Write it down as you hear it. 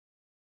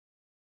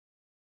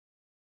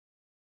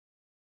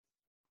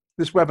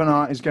This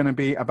webinar is going to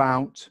be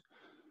about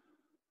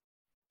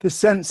the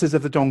senses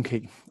of the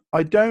donkey.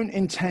 I don't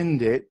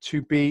intend it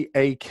to be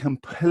a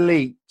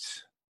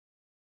complete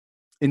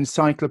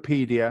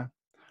encyclopedia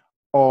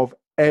of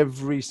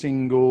every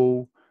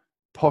single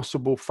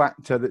possible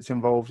factor that's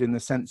involved in the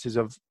senses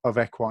of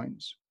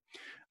equines.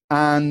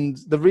 And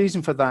the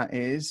reason for that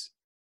is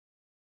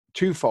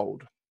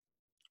twofold.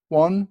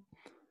 One,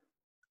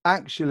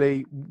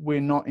 actually,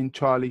 we're not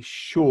entirely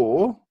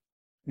sure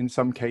in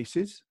some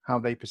cases how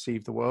they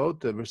perceive the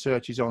world. The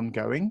research is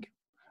ongoing,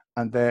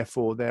 and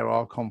therefore there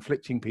are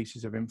conflicting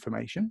pieces of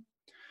information.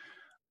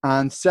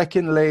 And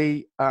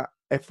secondly,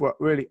 if we're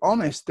really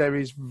honest, there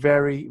is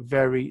very,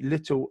 very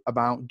little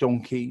about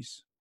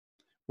donkeys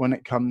when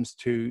it comes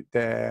to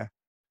their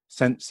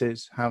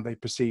senses, how they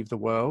perceive the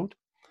world.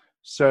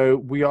 So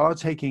we are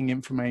taking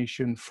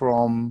information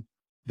from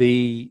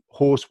the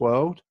horse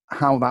world,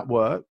 how that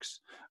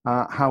works,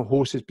 how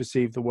horses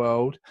perceive the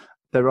world.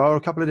 There are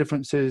a couple of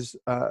differences,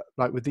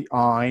 like with the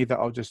eye, that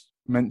I'll just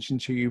mention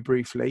to you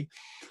briefly.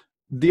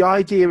 The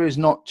idea is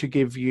not to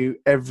give you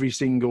every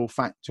single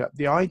factor.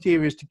 The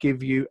idea is to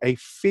give you a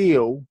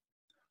feel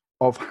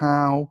of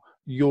how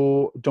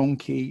your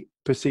donkey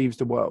perceives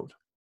the world.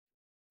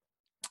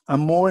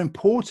 And more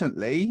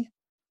importantly,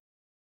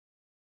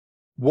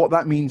 what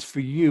that means for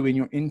you in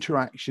your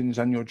interactions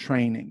and your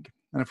training.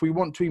 And if we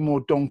want to be more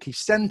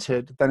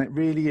donkey-centered, then it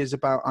really is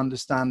about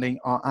understanding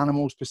our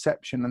animals'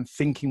 perception and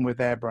thinking with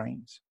their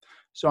brains.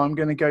 So I'm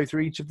going to go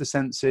through each of the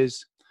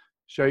senses,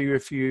 show you a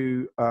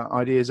few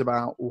ideas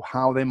about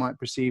how they might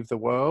perceive the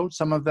world.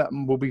 Some of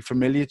them will be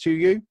familiar to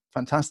you,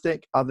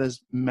 fantastic.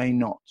 Others may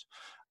not.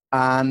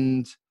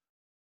 And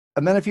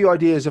then a few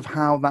ideas of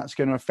how that's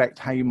going to affect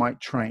how you might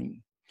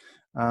train,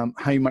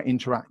 how you might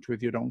interact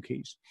with your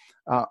donkeys.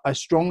 I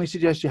strongly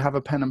suggest you have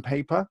a pen and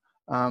paper,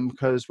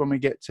 because when we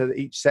get to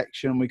each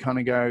section, we kind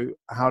of go,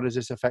 how does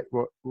this affect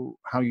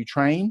how you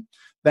train?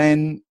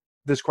 Then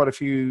there's quite a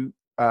few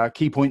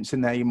key points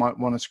in there you might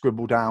want to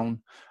scribble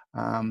down.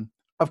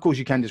 Of course,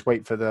 you can just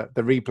wait for the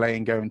replay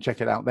and go and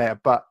check it out there.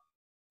 But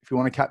if you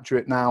want to capture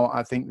it now,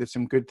 I think there's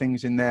some good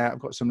things in there. I've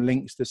got some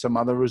links to some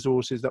other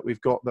resources that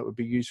we've got that would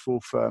be useful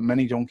for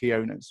many donkey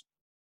owners.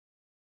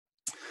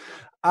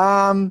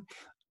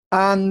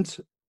 And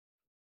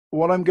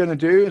what I'm going to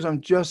do is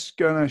I'm just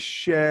going to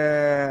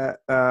share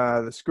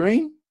the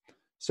screen.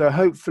 So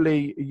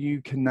hopefully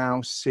you can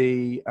now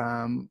see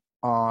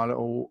our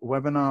little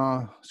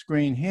webinar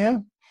screen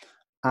here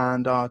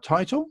and our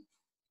title.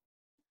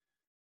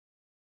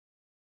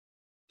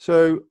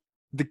 So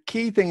the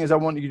key thing is I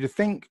want you to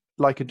think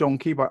like a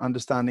donkey by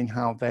understanding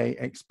how they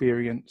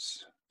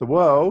experience the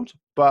world,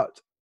 but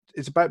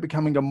it's about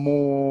becoming a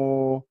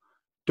more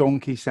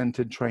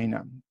donkey-centered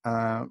trainer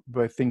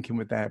by thinking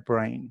with their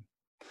brain.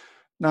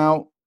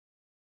 Now,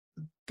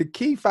 the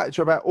key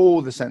factor about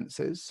all the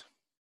senses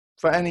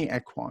for any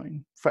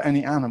equine, for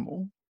any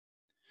animal,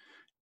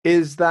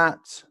 is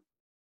that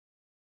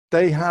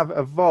they have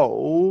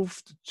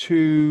evolved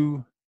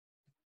to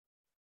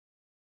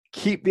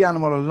keep the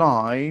animal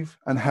alive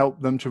and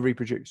help them to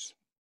reproduce.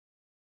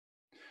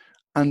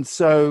 And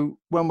so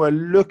when we're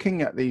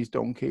looking at these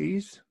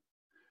donkeys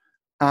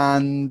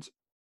and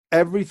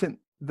everything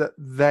that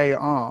they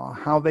are,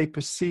 how they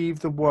perceive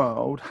the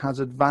world has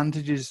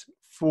advantages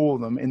for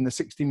them in the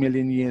 60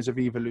 million years of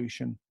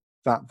evolution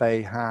that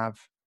they have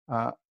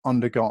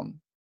undergone.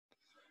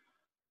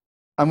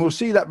 And we'll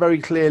see that very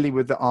clearly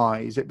with the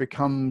eyes. It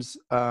becomes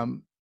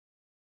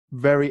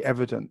very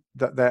evident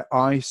that their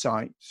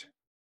eyesight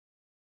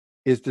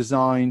is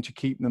designed to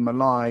keep them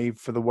alive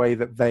for the way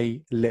that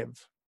they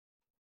live.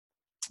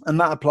 And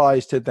that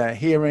applies to their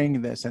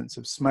hearing, their sense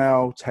of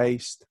smell,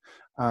 taste,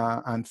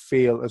 and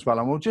feel as well.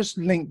 And we'll just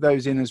link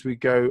those in as we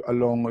go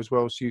along as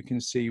well, so you can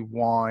see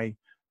why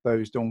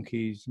those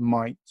donkeys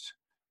might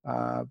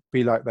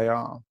be like they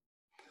are.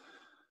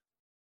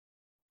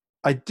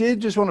 I did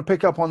just want to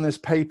pick up on this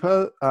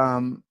paper,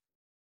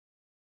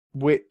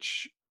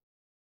 which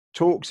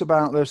talks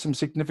about there's some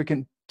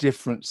significant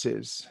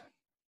differences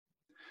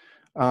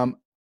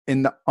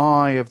in the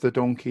eye of the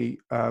donkey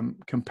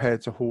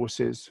compared to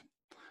horses.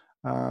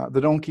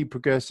 The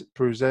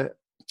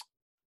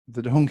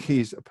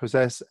donkeys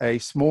possess a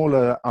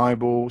smaller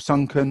eyeball,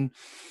 sunken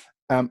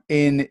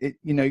in it.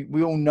 You know,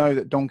 we all know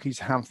that donkeys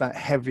have that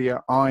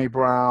heavier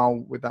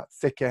eyebrow with that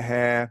thicker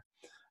hair.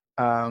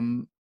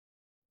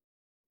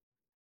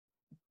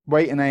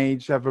 Weight and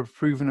age have a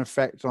proven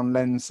effect on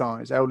lens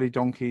size. Elderly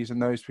donkeys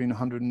and those between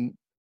 100 and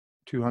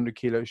 200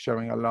 kilos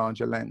showing a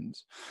larger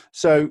lens.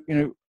 So, you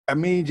know,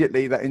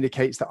 immediately that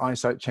indicates that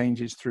eyesight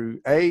changes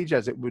through age,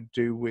 as it would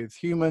do with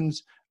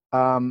humans.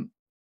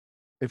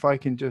 If I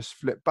can just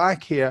flip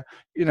back here,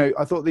 you know,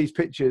 I thought these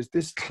pictures,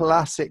 this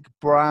classic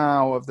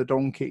brow of the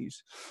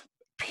donkeys,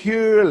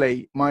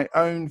 purely my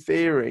own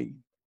theory,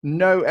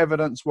 no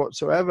evidence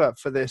whatsoever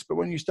for this. But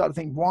when you start to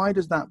think, why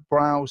does that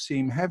brow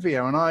seem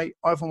heavier? And I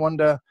often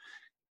wonder,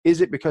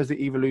 is it because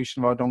the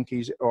evolution of our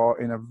donkeys are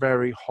in a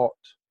very hot,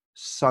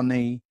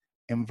 sunny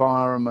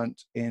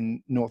environment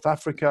in North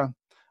Africa?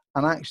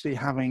 and actually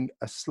having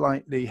a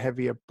slightly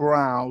heavier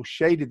brow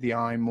shaded the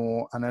eye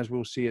more, and as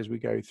we'll see as we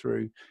go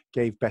through,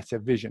 gave better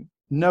vision.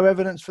 No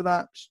evidence for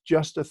that, it's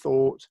just a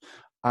thought,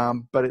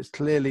 but it's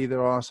clearly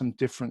there are some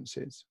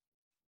differences.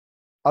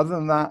 Other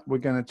than that, we're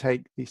going to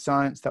take the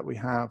science that we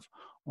have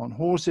on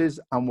horses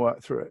and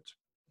work through it.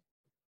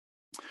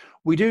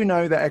 We do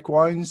know that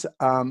equines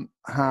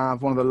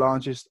have one of the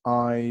largest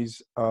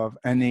eyes of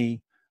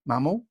any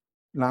mammal,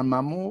 land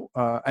mammal,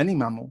 any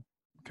mammal,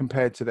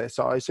 compared to their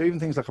size. So even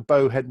things like a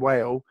bowhead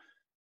whale,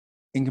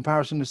 in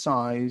comparison to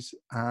size,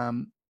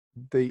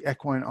 the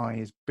equine eye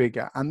is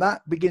bigger. And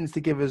that begins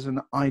to give us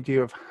an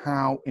idea of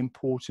how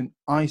important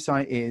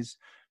eyesight is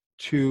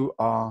to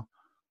our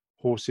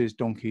horses,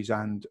 donkeys,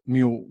 and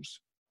mules.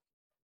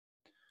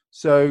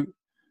 So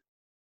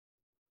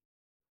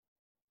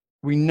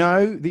we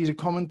know these are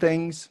common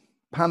things: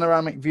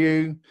 panoramic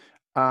view,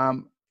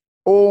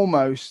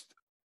 almost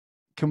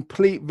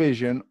complete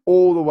vision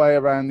all the way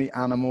around the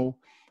animal,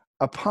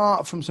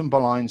 apart from some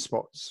blind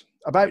spots.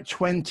 About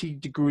 20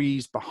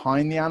 degrees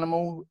behind the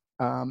animal,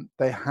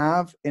 they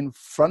have in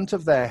front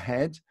of their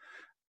head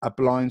a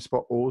blind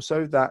spot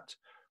also that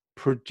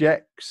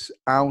projects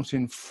out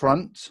in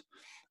front.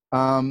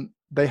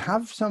 They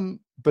have some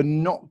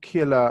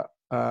binocular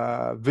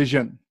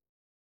vision,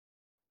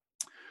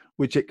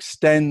 which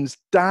extends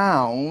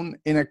down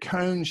in a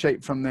cone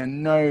shape from their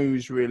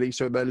nose, really.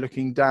 So they're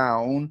looking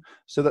down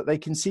so that they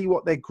can see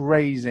what they're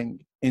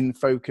grazing in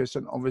focus,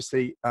 and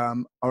obviously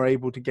are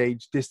able to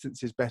gauge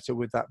distances better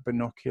with that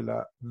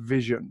binocular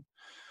vision.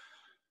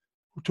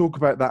 We'll talk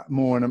about that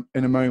more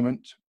in a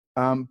moment.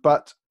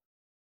 But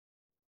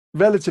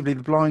relatively,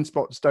 the blind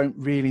spots don't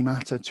really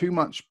matter too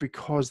much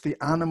because the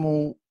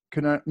animal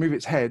can move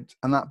its head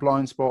and that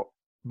blind spot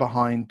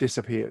behind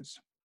disappears.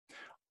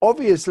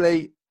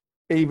 Obviously,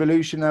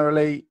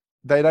 evolutionarily,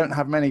 they don't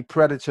have many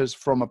predators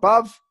from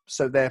above,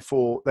 so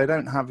therefore they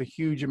don't have a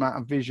huge amount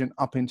of vision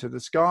up into the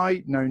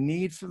sky. No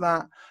need for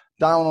that.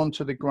 Down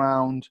onto the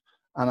ground,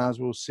 and as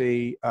we'll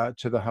see,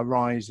 to the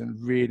horizon,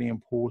 really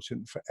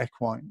important for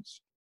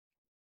equines.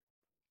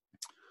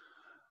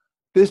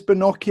 This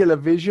binocular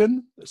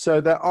vision,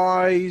 so their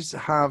eyes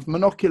have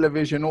monocular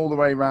vision all the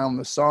way around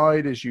the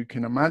side, as you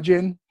can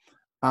imagine.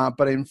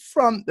 But in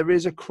front, there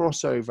is a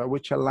crossover,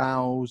 which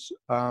allows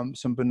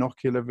some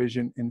binocular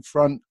vision in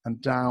front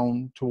and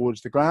down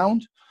towards the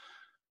ground.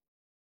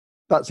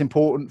 That's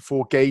important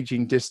for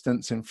gauging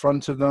distance in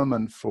front of them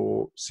and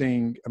for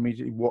seeing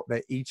immediately what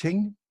they're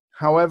eating.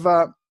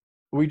 However,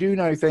 we do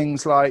know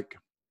things like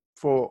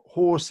for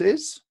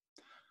horses,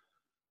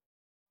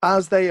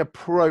 as they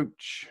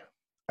approach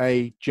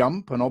a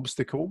jump, an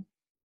obstacle,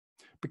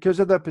 because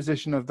of the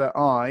position of their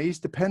eyes,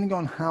 depending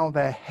on how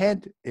their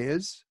head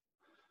is,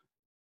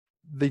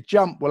 the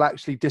jump will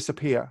actually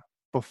disappear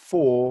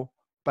before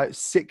about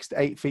 6 to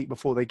 8 feet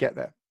before they get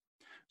there.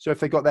 So if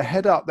they got their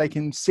head up, they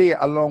can see it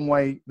a long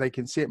way. They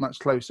can see it much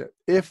closer.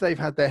 If they've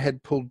had their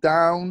head pulled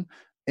down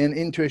and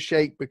into a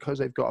shape because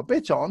they've got a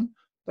bit on,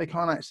 they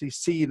can't actually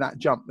see that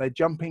jump. They're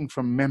jumping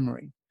from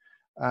memory.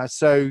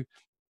 So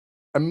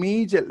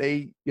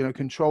immediately,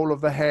 control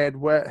of the head,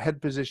 where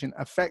head position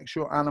affects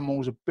your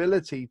animal's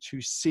ability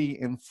to see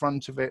in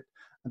front of it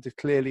and to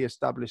clearly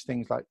establish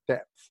things like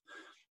depth.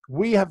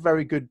 We have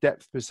very good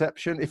depth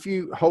perception. If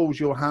you hold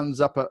your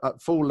hands up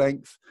at full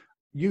length,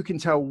 you can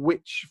tell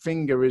which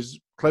finger is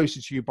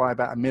closer to you by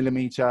about 1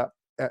 millimeter.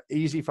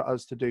 Easy for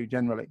us to do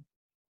generally.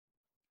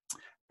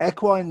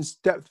 Equine's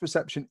depth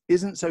perception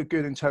isn't so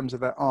good in terms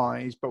of their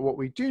eyes, but what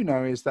we do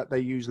know is that they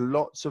use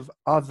lots of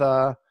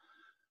other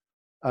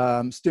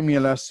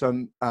stimulus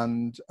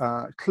and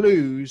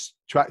clues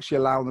to actually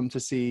allow them to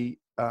see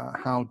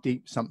how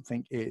deep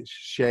something is.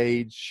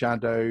 Shades,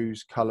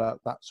 shadows, color,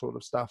 that sort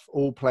of stuff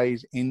all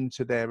plays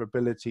into their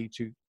ability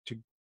to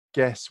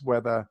guess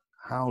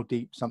how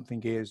deep something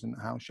is and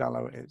how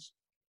shallow it is.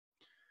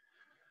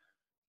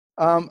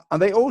 And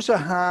they also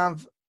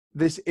have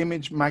this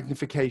image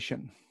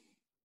magnification,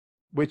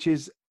 which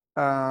is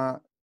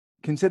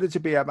considered to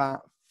be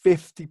about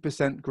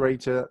 50%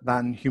 greater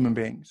than human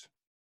beings.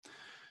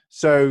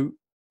 So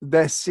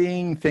they're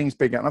seeing things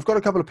bigger. And I've got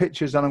a couple of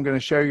pictures that I'm going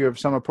to show you of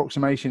some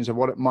approximations of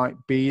what it might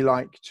be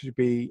like to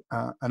be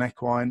an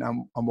equine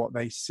and what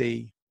they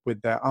see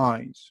with their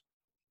eyes.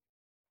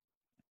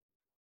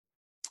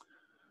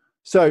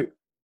 So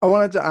I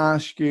wanted to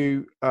ask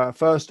you,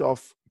 first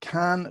off,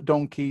 can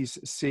donkeys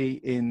see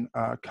in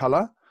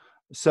color?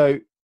 So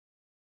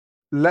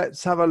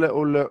let's have a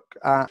little look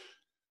at,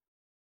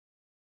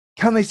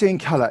 can they see in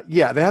color?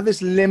 Yeah, they have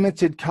this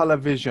limited color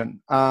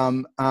vision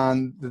and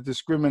the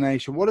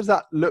discrimination. What does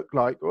that look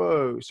like?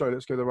 Oh, sorry,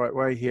 let's go the right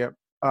way here.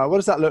 What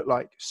does that look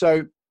like?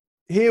 So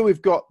here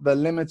we've got the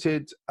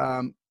limited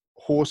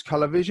horse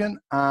color vision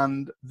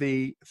and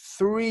the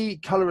 3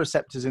 color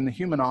receptors in the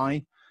human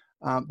eye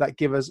that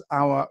give us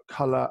our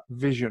color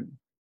vision.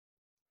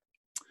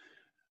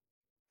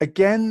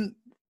 Again,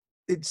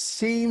 it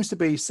seems to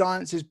be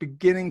science is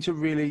beginning to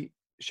really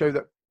show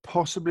that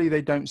possibly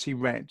they don't see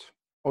red,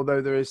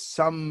 although there is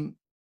some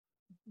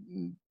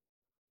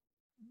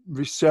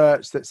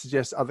research that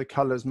suggests other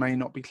colors may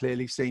not be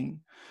clearly seen.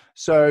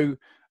 So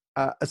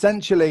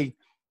essentially,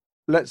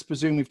 let's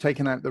presume we've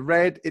taken out the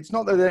red. It's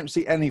not that they don't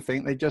see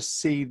anything, they just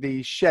see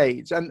the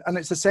shades. And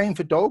it's the same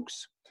for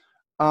dogs.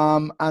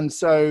 And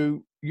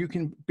so you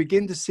can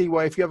begin to see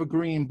why if you have a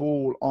green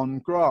ball on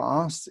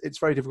grass, it's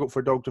very difficult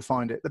for a dog to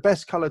find it. The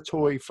best color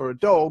toy for a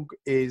dog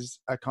is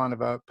a kind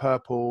of a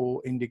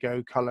purple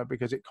indigo color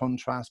because it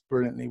contrasts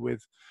brilliantly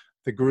with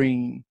the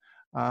green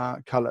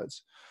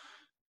colors.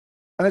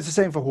 And it's the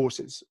same for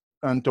horses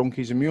and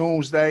donkeys and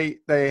mules. They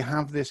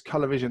have this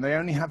color vision. They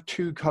only have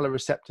 2 color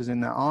receptors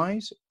in their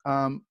eyes.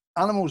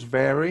 Animals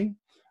vary.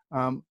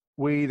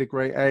 We, the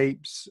great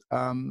apes,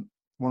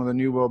 one of the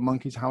New World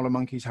monkeys, howler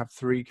monkeys, have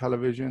 3 color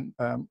vision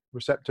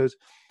receptors.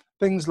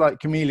 Things like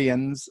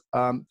chameleons,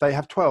 they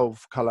have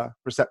 12 color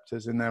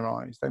receptors in their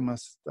eyes. They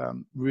must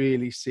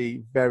really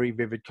see very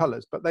vivid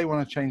colors, but they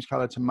want to change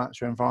color to match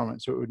their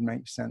environment, so it would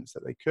make sense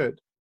that they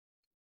could.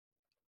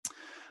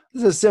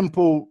 This is a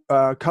simple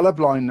color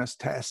blindness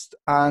test,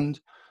 and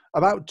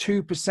about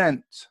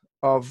 2%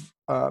 of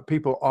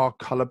people are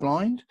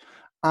colorblind,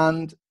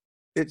 and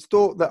it's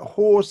thought that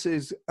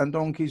horses and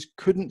donkeys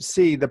couldn't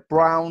see the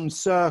brown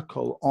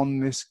circle on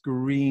this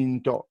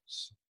green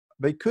dots.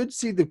 They could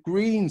see the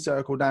green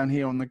circle down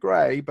here on the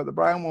gray, but the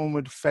brown one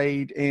would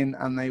fade in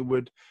and they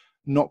would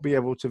not be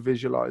able to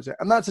visualize it.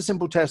 And that's a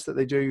simple test that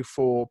they do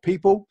for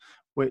people,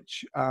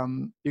 which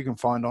you can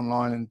find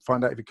online and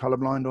find out if you're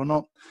colorblind or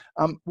not.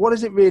 What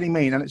does it really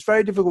mean? And it's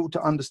very difficult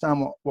to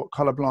understand what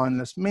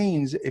colorblindness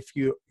means if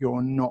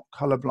you're not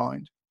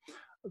colorblind.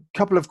 A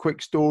couple of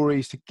quick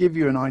stories to give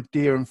you an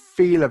idea and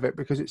feel of it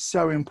because it's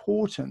so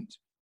important.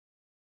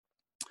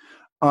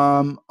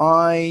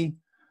 I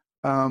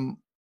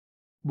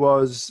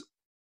was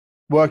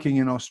working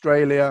in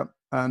Australia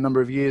a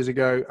number of years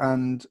ago,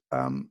 and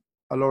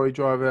a lorry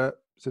driver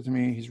said to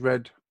me he's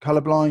red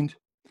colorblind,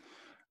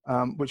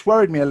 which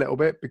worried me a little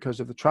bit because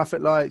of the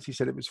traffic lights. He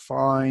said it was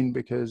fine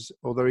because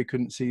although he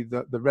couldn't see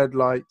the red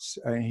lights,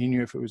 he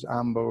knew if it was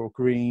amber or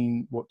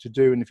green what to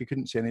do, and if he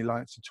couldn't see any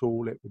lights at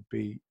all it would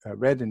be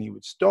red and he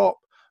would stop,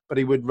 but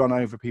he would run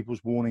over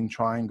people's warning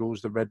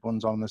triangles, the red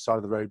ones on the side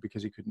of the road,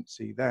 because he couldn't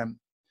see them.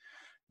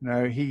 You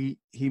know, he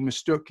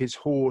mistook his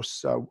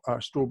horse,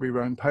 a strawberry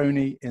roan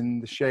pony, in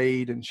the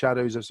shade and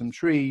shadows of some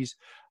trees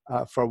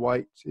for a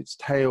white. Its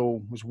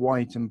tail was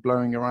white and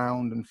blowing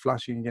around and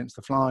flashing against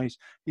the flies.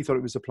 He thought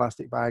it was a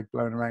plastic bag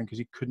blowing around because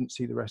he couldn't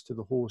see the rest of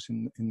the horse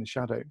in the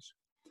shadows.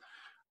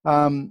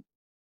 I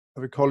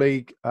have a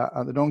colleague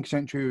at the Donkey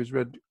Sanctuary who was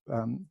red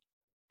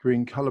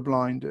green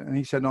colorblind, and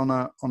he said on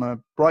a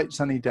bright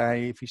sunny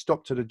day, if he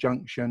stopped at a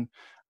junction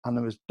and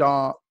there was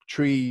dark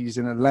trees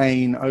in a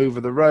lane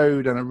over the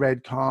road and a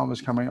red car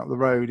was coming up the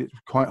road, it's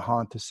quite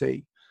hard to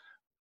see.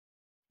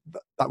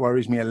 That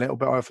worries me a little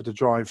bit. I have to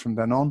drive from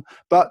then on.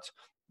 But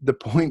the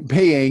point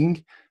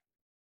being,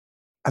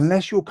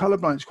 unless you're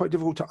colorblind, it's quite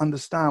difficult to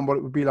understand what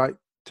it would be like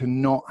to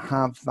not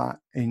have that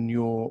in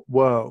your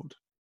world.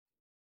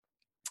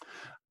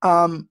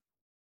 What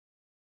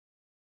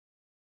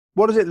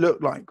does it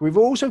look like? We've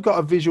also got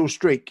a visual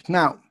streak.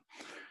 Now,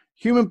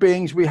 human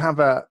beings, we have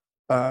a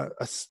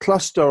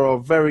cluster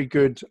of very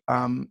good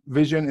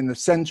vision in the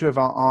center of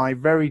our eye,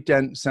 very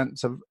dense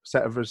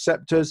set of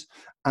receptors,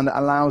 and it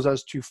allows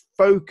us to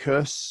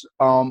focus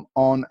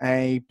on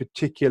a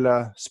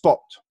particular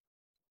spot.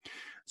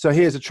 So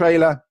here's a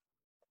trailer.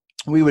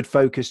 We would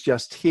focus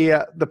just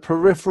here. The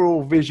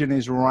peripheral vision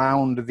is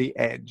round the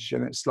edge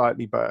and it's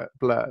slightly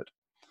blurred.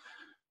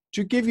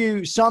 To give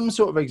you some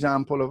sort of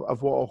example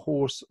of what a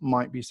horse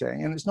might be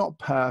saying, and it's not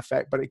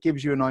perfect, but it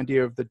gives you an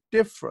idea of the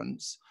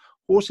difference.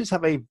 Horses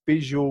have a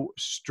visual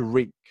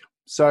streak.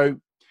 So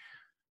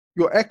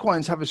your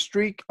equines have a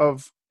streak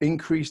of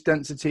increased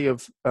density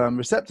of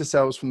receptor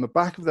cells from the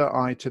back of their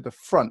eye to the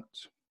front,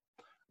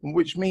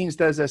 which means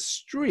there's a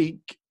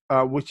streak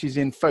which is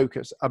in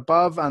focus.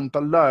 Above and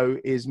below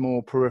is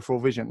more peripheral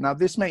vision. Now,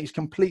 this makes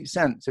complete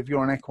sense if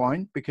you're an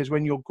equine, because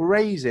when you're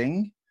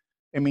grazing,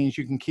 it means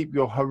you can keep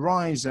your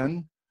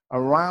horizon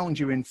around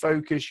you in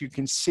focus. You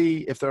can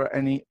see if there are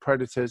any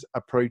predators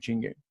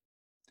approaching you.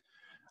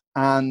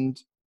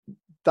 And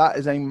that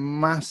is a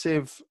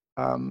massive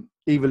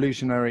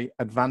evolutionary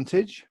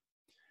advantage.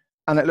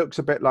 And it looks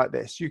a bit like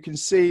this. You can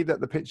see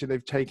that the picture,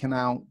 they've taken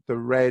out the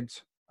red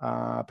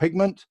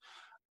pigment,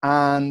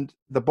 and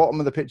the bottom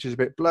of the picture is a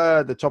bit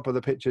blurred. The top of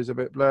the picture is a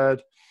bit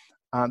blurred.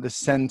 The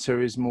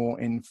center is more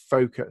in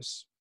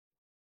focus.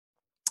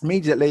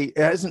 Immediately,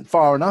 it isn't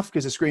far enough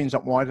because the screen's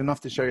not wide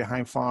enough to show you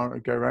how far it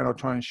would go around. I'll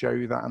try and show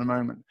you that in a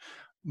moment.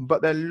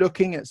 But they're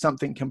looking at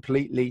something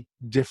completely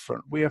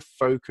different. We are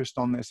focused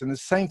on this. And the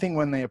same thing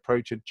when they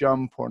approach a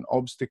jump or an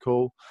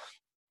obstacle.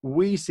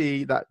 We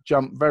see that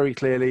jump very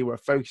clearly. We're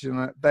focusing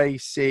on it. They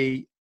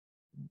see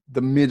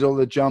the middle,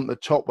 the jump, the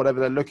top, whatever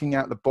they're looking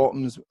at. The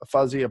bottom's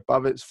fuzzy,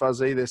 above it's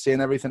fuzzy. They're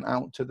seeing everything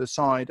out to the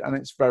side, and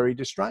it's very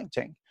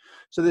distracting.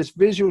 So this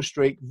visual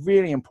streak,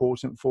 really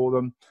important for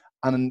them,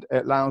 and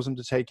it allows them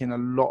to take in a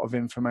lot of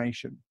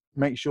information.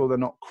 Make sure they're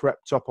not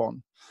crept up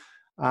on.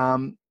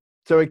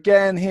 So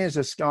again, here's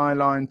a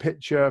skyline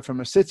picture from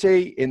a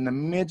city. In the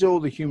middle,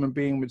 the human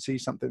being would see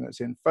something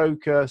that's in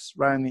focus.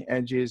 Around the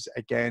edges,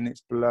 again,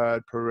 it's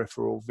blurred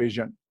peripheral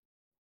vision.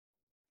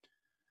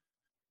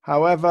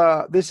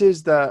 However, this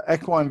is the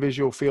equine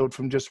visual field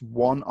from just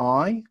one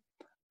eye.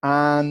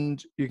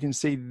 And you can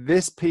see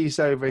this piece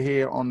over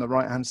here on the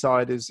right-hand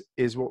side is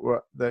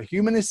what the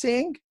human is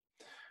seeing.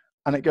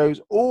 And it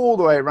goes all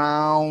the way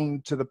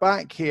around to the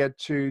back here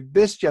to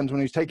this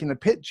gentleman who's taking the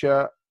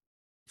picture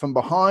from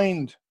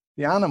behind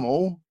the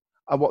animal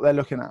of what they're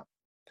looking at.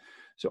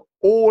 So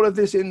all of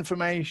this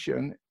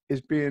information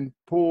is being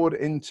poured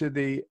into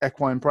the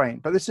equine brain,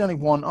 but this is only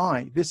one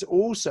eye. This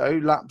also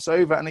laps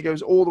over and it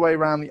goes all the way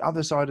around the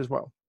other side as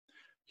well.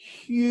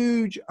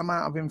 Huge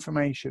amount of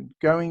information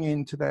going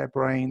into their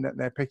brain that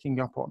they're picking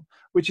up on,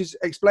 which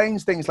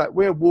explains things like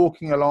we're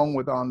walking along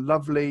with our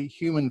lovely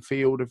human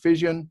field of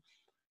vision.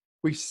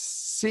 We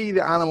see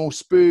the animal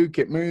spook,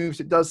 it moves,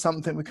 it does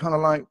something, we're kind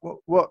of like,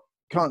 what?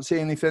 Can't see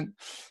anything.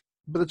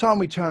 By the time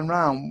we turn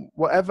around,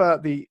 whatever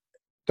the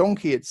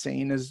donkey had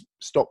seen has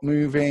stopped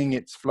moving,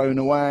 it's flown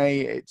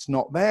away, it's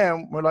not there.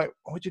 And we're like,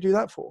 what'd you do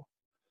that for?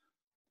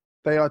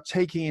 They are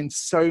taking in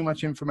so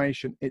much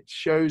information. It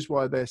shows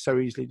why they're so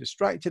easily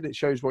distracted. It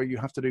shows why you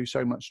have to do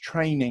so much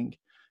training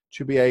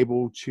to be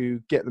able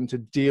to get them to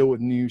deal with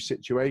new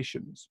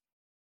situations.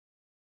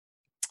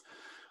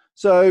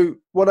 So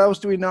what else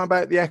do we know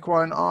about the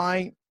equine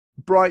eye?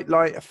 Bright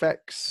light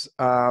affects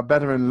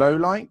better in low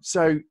light.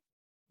 So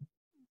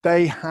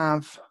they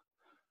have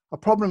a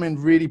problem in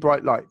really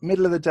bright light.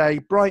 Middle of the day,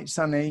 bright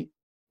sunny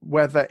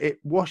weather, it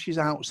washes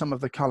out some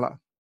of the color,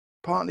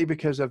 partly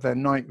because of their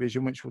night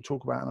vision, which we'll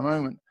talk about in a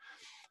moment,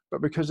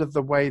 but because of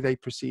the way they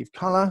perceive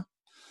color.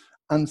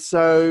 And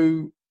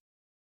so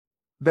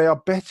they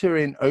are better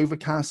in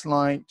overcast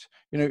light.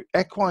 You know,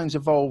 equines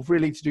evolved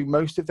really to do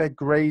most of their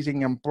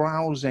grazing and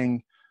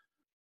browsing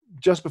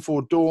just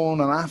before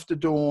dawn and after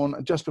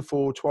dawn, just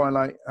before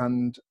twilight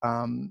and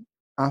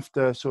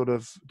after sort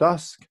of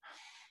dusk.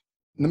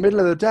 In the middle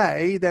of the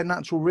day, their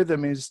natural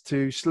rhythm is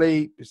to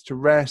sleep, is to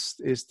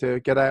rest, is to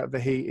get out of the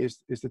heat,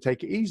 is to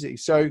take it easy.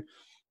 So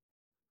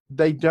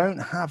they don't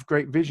have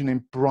great vision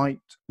in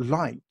bright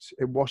light.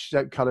 It washes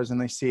out colors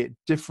and they see it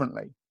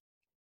differently.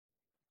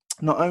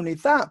 Not only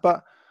that,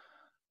 but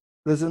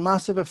there's a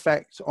massive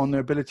effect on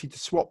their ability to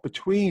swap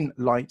between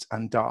light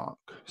and dark.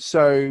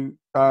 So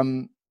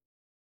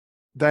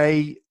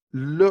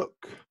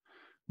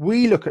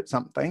we look at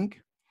something,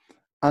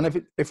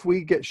 and if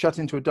we get shut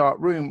into a dark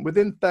room,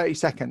 within 30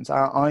 seconds,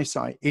 our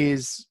eyesight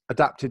is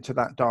adapted to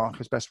that dark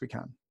as best we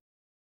can.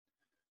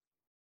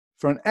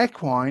 For an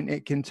equine,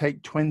 it can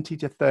take 20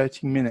 to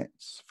 30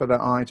 minutes for their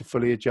eye to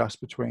fully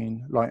adjust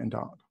between light and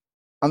dark.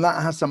 And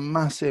that has some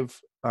massive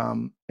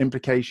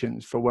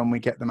implications for when we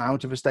get them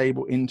out of a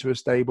stable, into a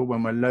stable,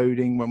 when we're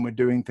loading, when we're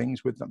doing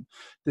things with them.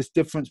 This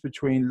difference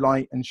between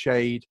light and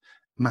shade,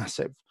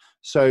 massive.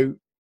 So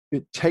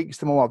it takes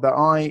them a while. Their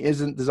eye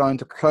isn't designed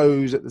to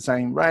close at the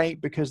same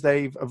rate because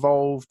they've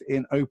evolved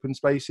in open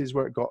spaces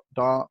where it got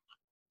dark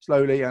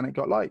slowly and it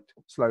got light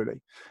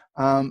slowly.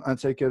 And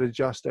so it could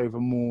adjust over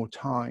more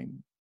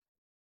time.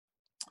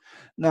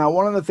 Now,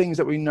 one of the things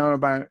that we know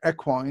about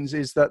equines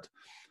is that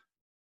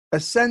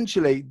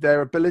essentially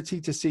their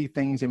ability to see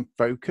things in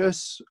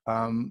focus,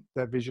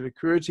 their visual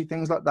acuity,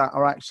 things like that,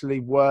 are actually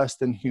worse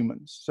than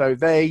humans. So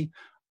they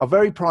are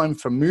very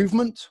primed for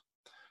movement,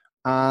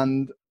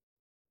 and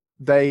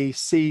they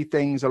see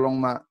things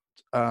along that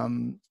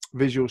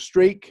visual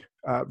streak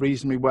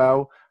reasonably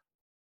well,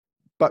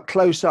 but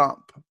close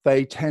up,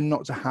 they tend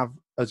not to have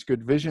as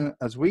good vision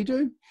as we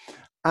do,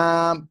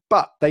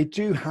 but they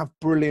do have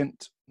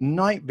brilliant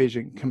night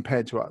vision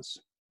compared to us.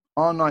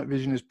 Our night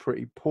vision is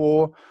pretty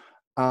poor.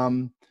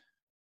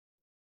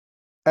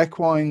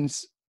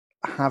 Equines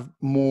have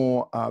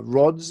more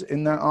rods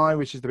in their eye,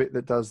 which is the bit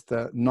that does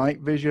the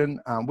night vision.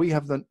 We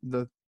have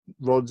the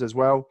rods as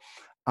well.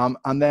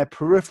 And their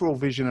peripheral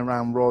vision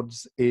around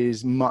rods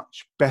is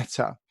much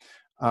better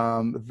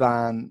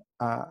than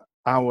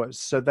ours.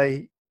 So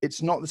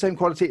it's not the same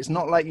quality. It's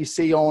not like you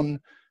see on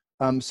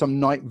some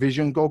night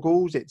vision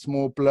goggles. It's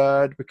more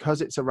blurred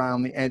because it's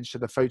around the edge, so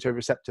the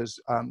photoreceptors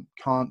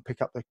can't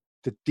pick up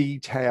the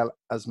detail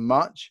as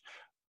much,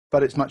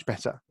 but it's much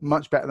better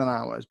than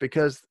ours,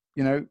 because,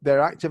 you know,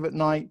 they're active at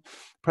night,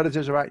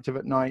 predators are active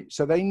at night.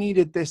 So they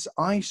needed this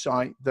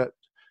eyesight that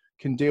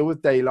can deal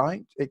with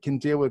daylight, it can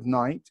deal with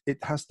night. It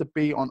has to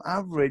be on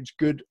average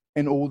good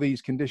in all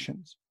these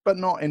conditions, but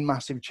not in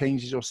massive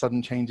changes or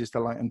sudden changes to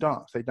light and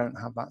dark. They don't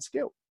have that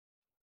skill.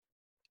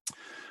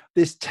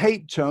 This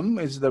tapetum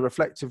is the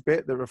reflective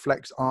bit that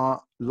reflects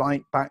our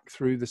light back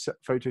through the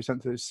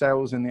photosensitive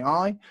cells in the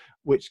eye,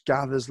 which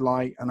gathers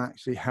light and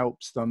actually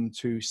helps them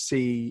to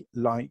see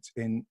light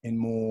in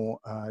more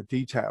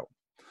detail.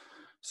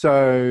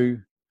 So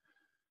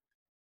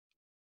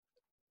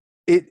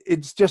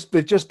there's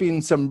just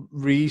been some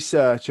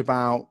research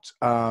about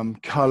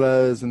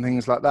colors and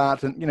things like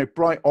that, and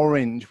bright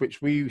orange,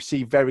 which we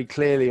see very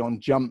clearly on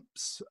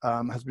jumps,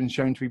 has been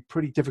shown to be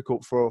pretty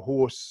difficult for a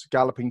horse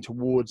galloping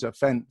towards a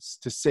fence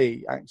to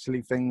see.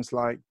 Actually, things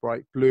like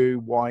bright blue,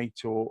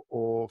 white,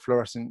 or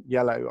fluorescent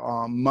yellow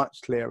are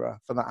much clearer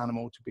for that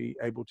animal to be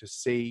able to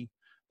see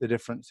the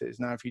differences.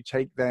 Now, if you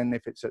take then,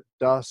 if it's at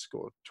dusk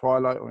or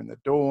twilight or in the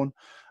dawn,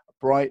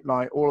 bright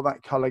light, all of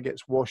that color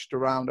gets washed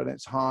around, and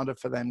it's harder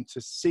for them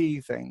to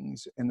see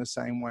things in the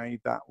same way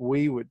that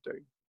we would do.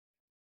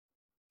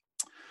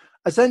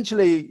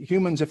 Essentially,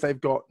 humans, if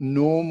they've got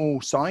normal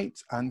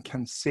sight and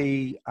can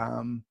see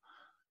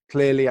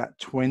clearly at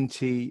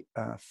 20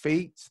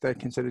 feet, they're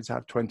considered to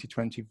have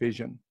 20/20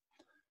 vision.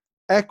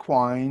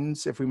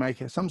 Equines, if we make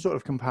some sort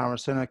of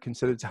comparison, are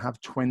considered to have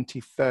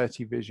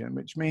 20/30 vision,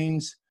 which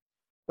means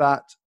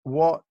that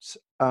what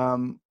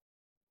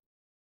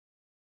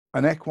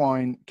an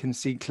equine can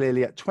see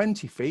clearly at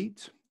 20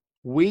 feet,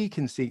 we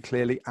can see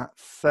clearly at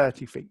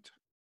 30 feet.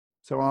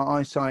 So our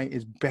eyesight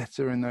is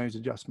better in those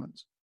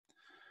adjustments.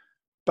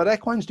 But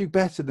equines do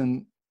better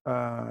than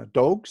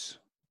dogs,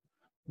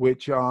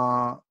 which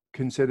are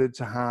considered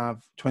to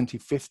have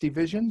 20/50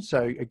 vision.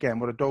 So again,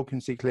 what a dog can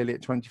see clearly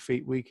at 20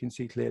 feet, we can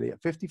see clearly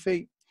at 50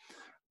 feet.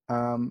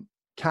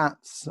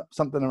 Cats,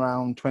 something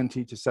around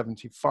 20 to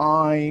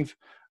 75.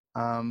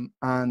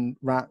 And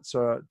rats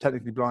are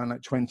technically blind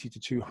like 20 to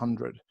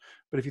 200.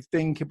 But if you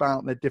think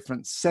about the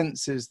different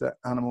senses that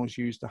animals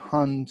use to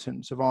hunt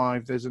and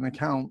survive, there's an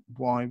account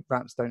why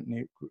rats don't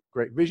need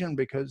great vision,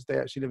 because they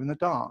actually live in the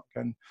dark,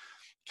 and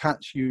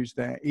cats use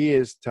their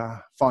ears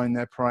to find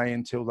their prey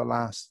until the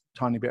last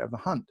tiny bit of the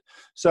hunt.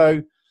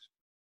 So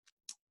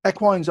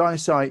equine's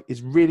eyesight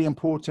is really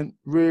important,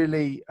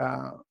 really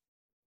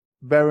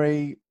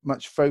very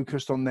much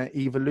focused on their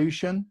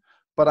evolution,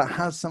 but it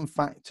has some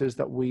factors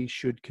that we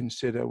should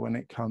consider when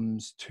it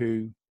comes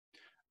to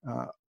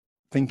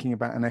thinking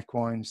about an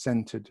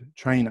equine-centered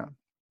trainer.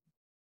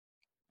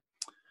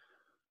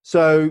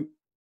 So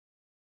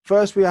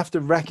first, we have to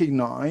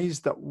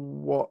recognize that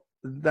what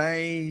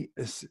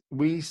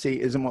we see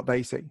isn't what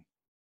they see.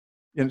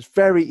 And it's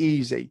very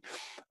easy.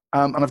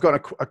 And I've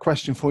got a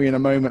question for you in a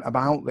moment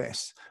about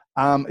this.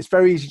 It's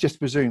very easy just to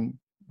presume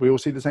we all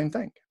see the same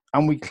thing.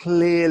 And we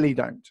clearly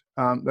don't.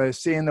 They're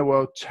seeing the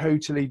world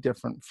totally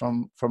different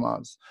from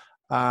us.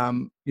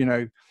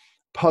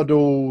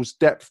 Puddles,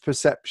 depth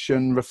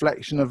perception,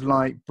 reflection of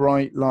light,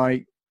 bright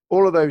light,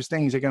 all of those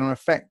things are going to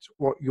affect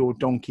what your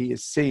donkey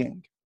is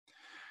seeing.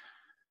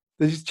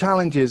 There's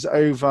challenges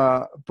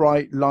over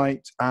bright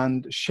light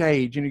and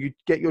shade. You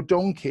get your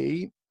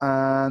donkey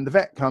and the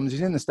vet comes,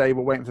 he's in the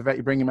stable waiting for the vet,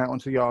 you bring him out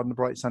onto the yard on a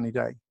bright sunny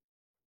day.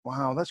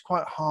 Wow, that's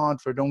quite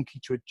hard for a donkey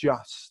to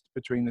adjust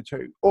between the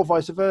two, or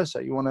vice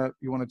versa. You want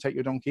to take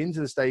your donkey into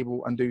the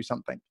stable and do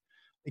something.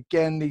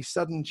 Again, these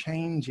sudden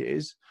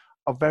changes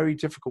are very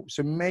difficult.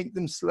 So make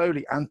them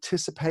slowly,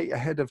 anticipate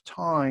ahead of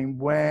time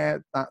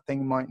where that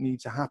thing might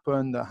need to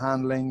happen, the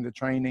handling, the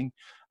training.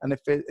 And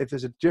if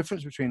there's a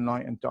difference between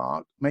light and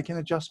dark, make an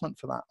adjustment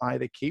for that.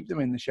 Either keep them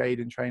in the shade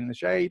and train in the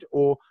shade,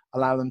 or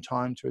allow them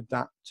time to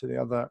adapt to the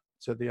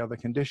other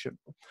condition.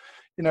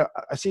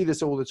 I see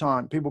this all the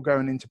time. People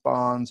going into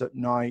barns at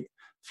night,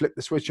 flip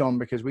the switch on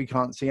because we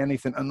can't see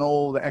anything, and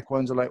all the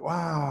equines are like,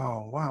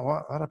 wow,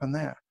 what happened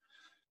there?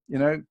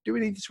 Do we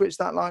need to switch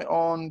that light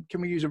on? Can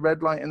we use a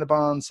red light in the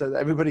barn so that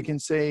everybody can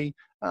see?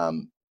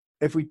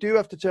 If we do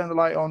have to turn the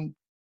light on,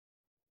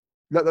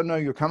 let them know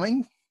you're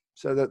coming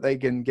so that they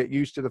can get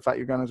used to the fact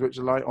you're going to switch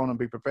the light on and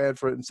be prepared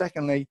for it. And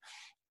secondly,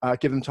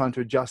 give them time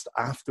to adjust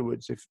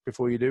afterwards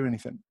before you do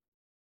anything.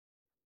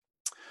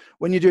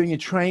 When you're doing your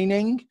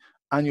training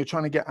and you're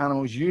trying to get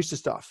animals used to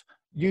stuff,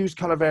 use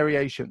color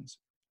variations.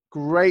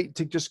 Great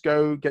to just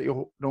go get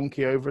your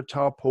donkey over a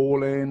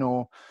tarpaulin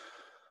or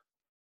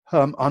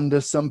under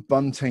some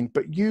bunting,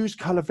 but use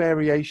color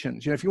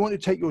variations. If you want to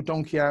take your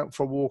donkey out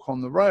for a walk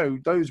on the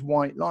road, those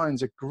white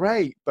lines are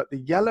great, but the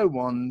yellow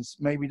ones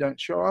maybe don't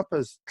show up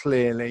as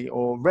clearly,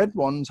 or red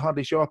ones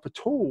hardly show up at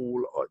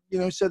all.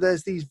 So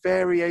there's these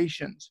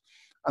variations,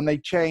 and they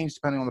change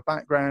depending on the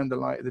background, the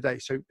light of the day.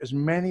 So as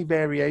many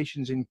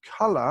variations in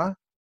color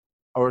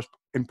are as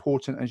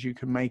important as you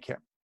can make it.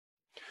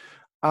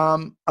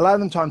 Allow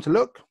them time to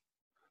look.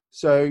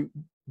 So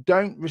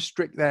don't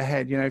restrict their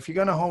head. If you're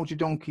going to hold your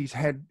donkey's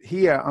head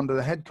here under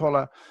the head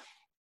collar,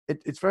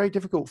 it's very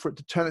difficult for it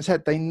to turn its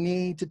head. They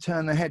need to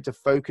turn their head to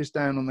focus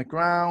down on the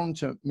ground,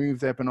 to move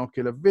their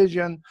binocular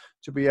vision,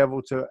 to be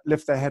able to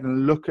lift their head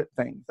and look at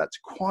things. That's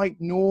quite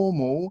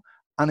normal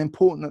and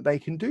important that they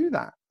can do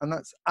that. And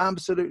that's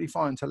absolutely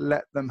fine to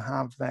let them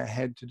have their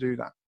head to do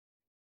that.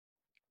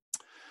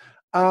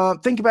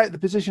 Think about the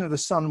position of the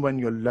sun when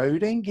you're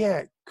loading.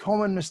 Yeah,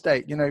 common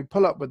mistake.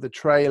 Pull up with the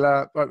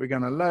trailer, right, we're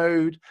going to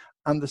load,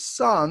 and the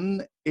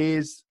sun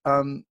is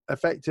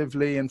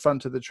effectively in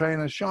front of the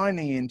trailer,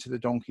 shining into the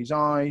donkey's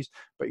eyes,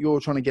 but you're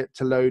trying to get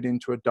to load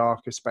into a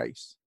darker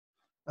space.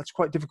 That's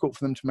quite difficult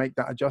for them to make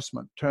that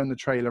adjustment. Turn the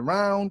trailer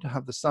around,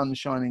 have the sun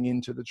shining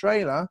into the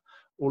trailer,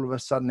 all of a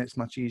sudden it's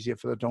much easier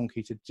for the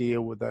donkey to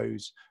deal with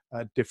those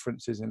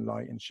differences in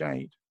light and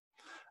shade.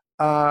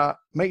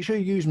 Make sure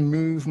you use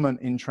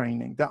movement in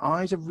training. The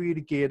eyes are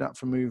really geared up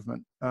for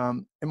movement.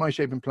 In my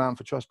shaping plan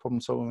for trust,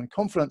 problem solving, and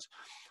confidence,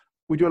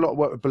 we do a lot of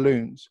work with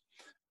balloons.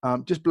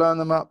 Just blowing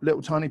them up a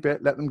little tiny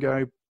bit, let them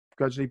go,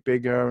 gradually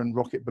bigger, and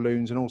rocket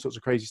balloons and all sorts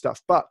of crazy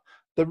stuff. But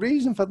the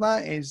reason for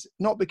that is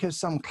not because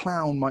some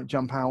clown might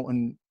jump out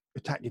and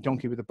attack your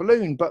donkey with a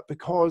balloon, but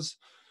because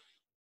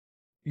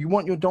you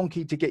want your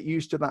donkey to get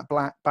used to that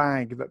black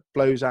bag that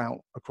blows out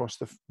across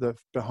the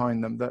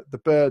behind them, the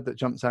bird that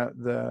jumps out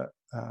the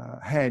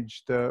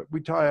hedge.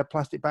 We tie a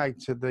plastic bag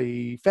to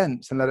the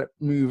fence and let it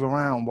move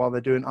around while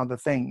they're doing other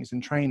things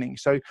and training.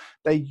 So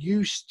they're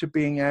used to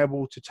being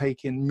able to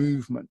take in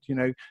movement. You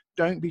know,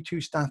 don't be too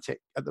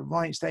static. At the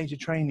right stage of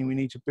training, we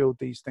need to build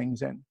these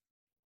things in.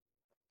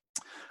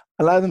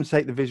 Allow them to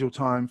take the visual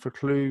time for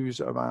clues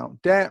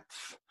about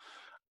depth.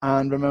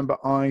 And remember,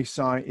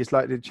 eyesight is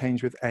likely to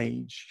change with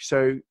age.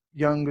 So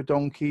younger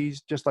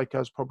donkeys, just like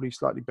us, probably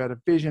slightly better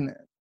vision.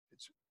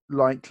 It's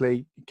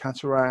likely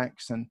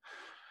cataracts and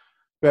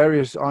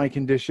various eye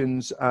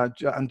conditions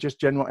and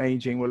just general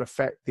aging will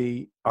affect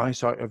the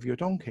eyesight of your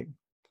donkey.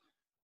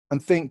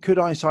 And think, could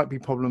eyesight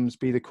problems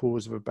be the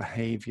cause of a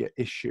behavior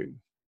issue?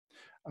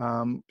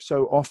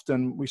 So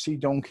often we see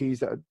donkeys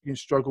that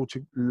struggle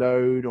to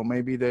load, or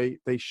maybe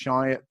they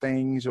shy at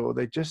things, or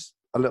they're just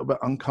a little bit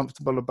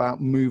uncomfortable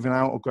about moving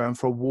out or going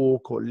for a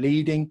walk or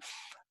leading.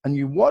 And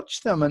you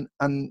watch them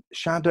and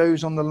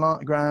shadows on the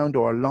ground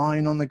or a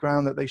line on the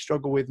ground that they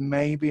struggle with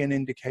may be an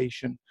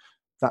indication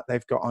that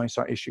they've got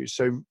eyesight issues.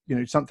 So, you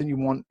know, something you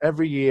want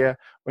every year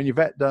when your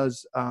vet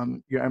does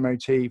your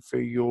MOT for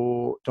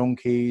your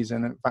donkeys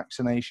and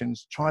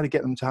vaccinations, try to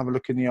get them to have a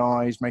look in the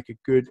eyes, make a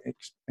good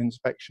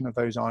inspection of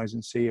those eyes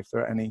and see if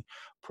there are any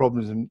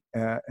problems in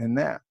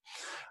there.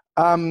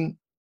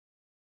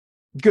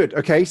 Good.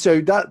 Okay, so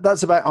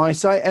that's about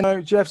eyesight.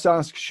 And Jeff's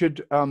asked,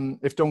 should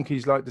if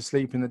donkeys like to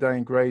sleep in the day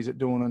and graze at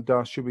dawn and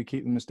dusk, should we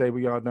keep them in a stable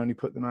yard and only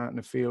put them out in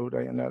the field?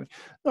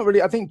 Not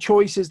really. I think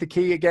choice is the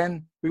key.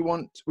 Again, we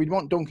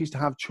want donkeys to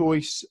have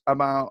choice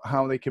about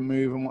how they can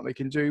move and what they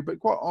can do.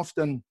 But quite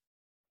often,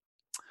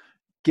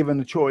 given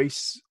a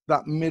choice,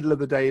 that middle of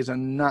the day is a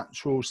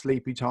natural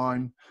sleepy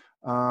time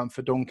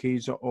for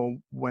donkeys, or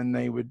when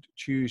they would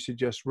choose to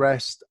just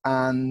rest.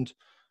 And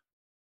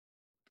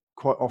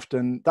quite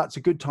often that's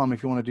a good time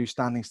if you want to do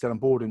standing still and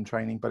boredom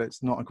training, but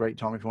it's not a great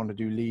time if you want to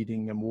do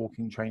leading and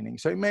walking training.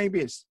 So maybe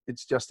it's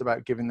just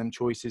about giving them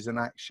choices and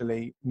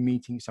actually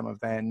meeting some of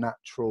their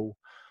natural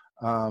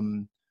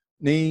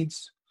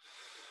needs.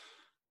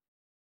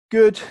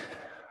 Good.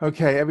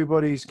 Okay,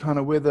 everybody's kind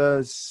of with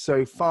us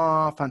so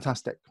far.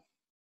 Fantastic.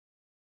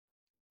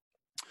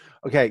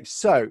 Okay,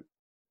 so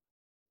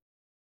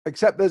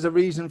accept there's a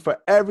reason for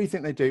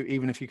everything they do,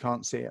 even if you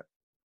can't see it.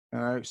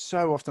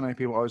 So often I hear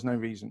people, there's no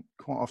reason.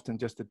 Quite often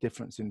just a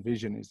difference in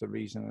vision is the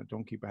reason a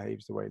donkey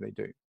behaves the way they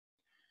do.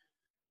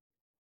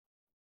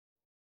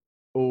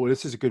 Oh,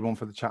 this is a good one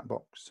for the chat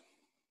box.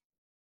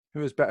 Who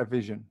has better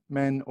vision,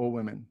 men or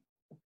women?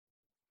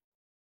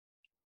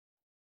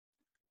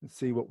 Let's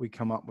see what we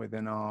come up with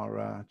in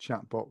our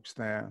chat box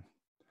there.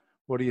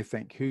 What do you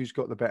think? Who's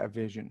got the better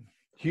vision?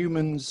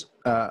 Humans,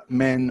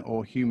 men,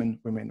 or human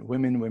women?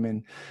 Women,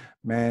 women,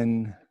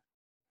 men,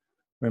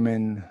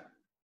 women,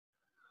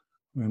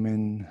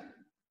 women.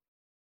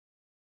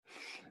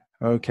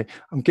 Okay,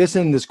 I'm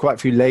guessing there's quite a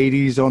few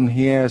ladies on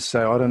here,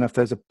 so I don't know if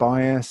there's a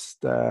bias.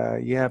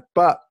 Yeah,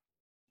 but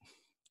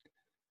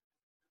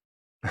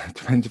it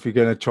depends if you're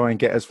going to try and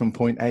get us from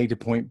point A to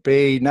point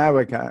B. Now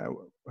we're going,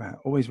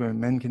 always when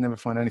men can never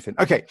find anything.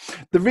 Okay,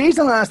 the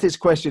reason I asked this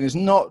question is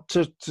not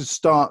to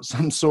start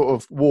some sort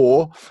of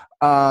war.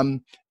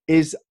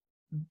 Is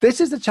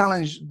this is the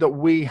challenge that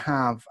we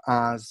have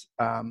as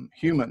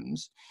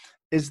humans,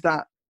 is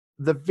that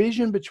the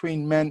vision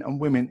between men and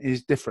women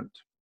is different.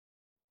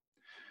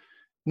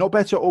 Not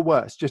better or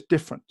worse, just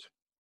different.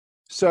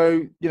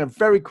 So,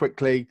 very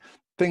quickly,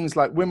 things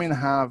like women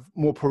have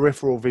more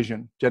peripheral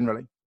vision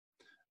generally.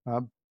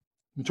 I'm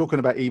talking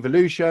about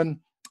evolution,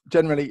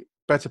 generally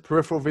better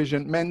peripheral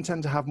vision. Men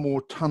tend to have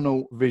more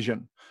tunnel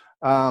vision.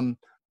 And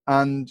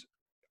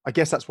I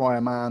guess that's why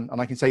a man,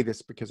 and I can say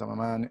this because I'm a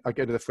man, I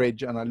go to the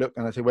fridge and I look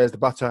and I say, where's the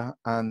butter?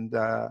 And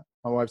my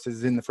wife says,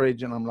 it's in the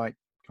fridge. And I'm like,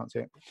 can't see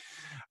it.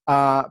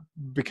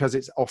 Because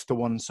it's off to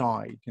one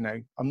side.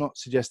 I'm not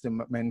suggesting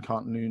that men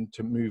can't learn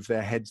to move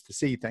their heads to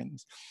see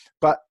things,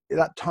 but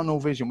that tunnel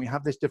vision, we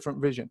have this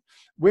different vision.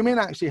 Women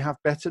actually have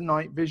better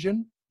night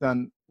vision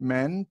than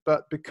men,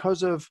 but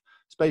because of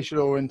spatial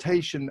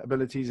orientation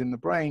abilities in the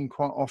brain,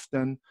 quite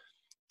often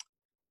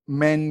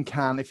men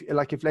can,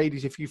 if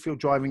ladies, if you feel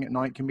driving at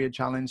night can be a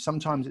challenge,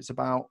 sometimes it's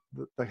about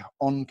the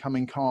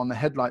oncoming car and the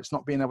headlights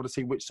not being able to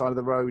see which side of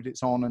the road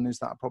it's on, and is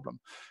that a problem?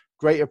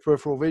 Greater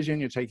peripheral vision,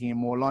 you're taking in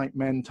more light.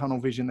 Men, tunnel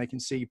vision, they can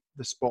see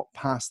the spot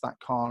past that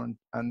car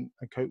and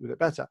cope with it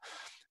better.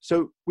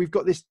 So we've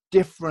got this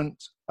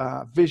different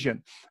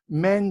vision.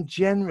 Men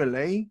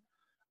generally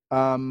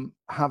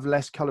have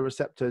less color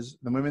receptors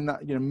than women.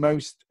 That, you know,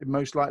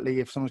 most likely,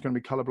 if someone's going to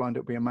be colorblind,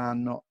 it'll be a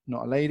man, not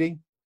a lady,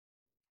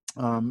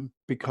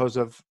 because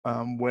of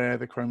where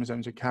the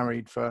chromosomes are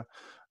carried for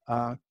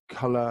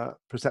color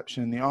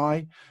perception in the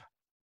eye.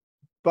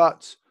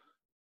 But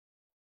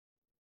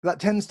that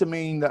tends to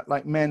mean that,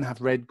 like, men have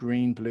red,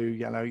 green, blue,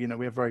 yellow. You know,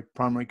 we have very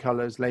primary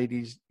colors.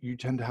 Ladies, you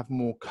tend to have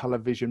more color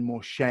vision,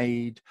 more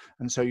shade.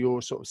 And so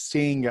you're sort of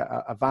seeing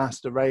a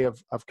vast array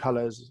of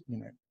colors, you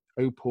know,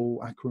 opal,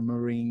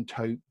 aquamarine,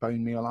 taupe,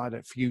 bone meal,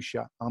 iodide,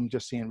 fuchsia. I'm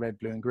just seeing red,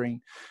 blue, and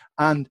green.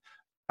 And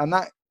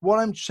that, what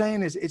I'm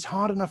saying is, it's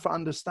hard enough to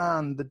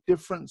understand the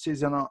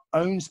differences in our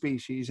own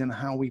species and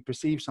how we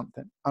perceive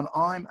something. And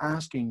I'm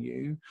asking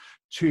you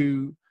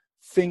to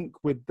think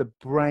with the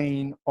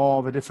brain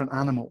of a different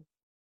animal.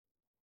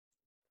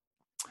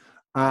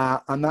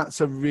 And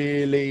that's a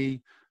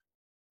really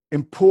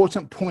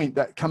important point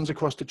that comes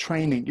across to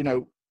training. You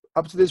know,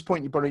 up to this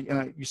point, you probably, you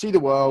know, you see the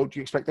world,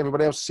 you expect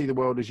everybody else to see the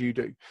world as you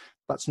do.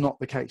 That's not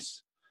the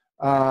case.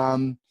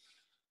 There's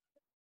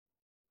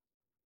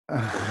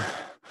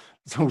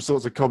all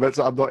sorts of comments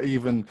that I'm not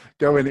even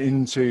going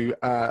into,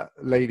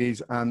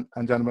 ladies and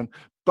gentlemen.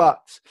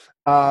 But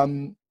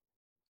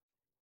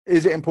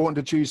is it important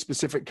to choose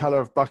specific color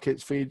of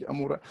buckets, feed,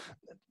 and water?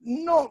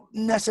 Not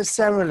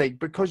necessarily,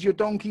 because your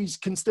donkeys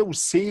can still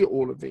see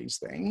all of these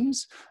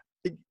things,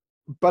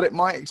 but it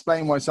might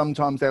explain why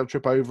sometimes they'll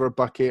trip over a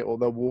bucket or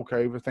they'll walk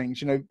over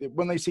things. You know,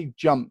 when they see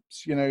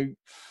jumps, you know,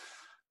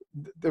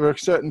 there are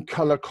certain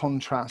color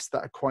contrasts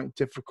that are quite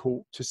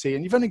difficult to see,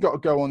 and you've only got to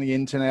go on the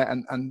internet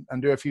and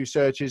do a few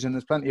searches, and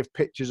there's plenty of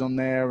pictures on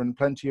there and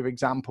plenty of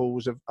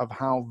examples of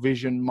how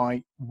vision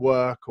might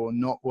work or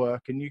not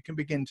work, and you can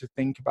begin to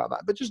think about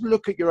that. But just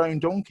look at your own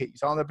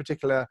donkeys. Are there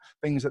particular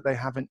things that they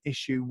have an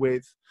issue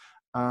with?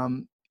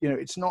 You know,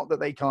 it's not that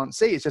they can't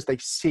see, it's just they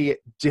see it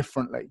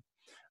differently.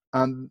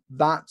 And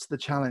that's the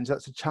challenge.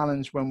 That's a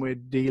challenge when we're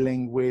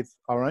dealing with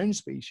our own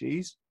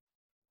species,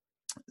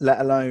 let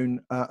alone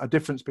a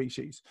different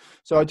species.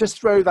 So I just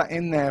throw that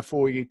in there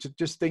for you to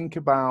just think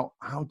about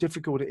how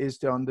difficult it is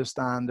to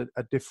understand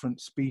a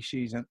different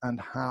species and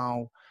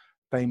how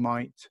they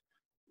might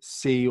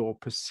see or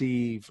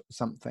perceive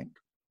something.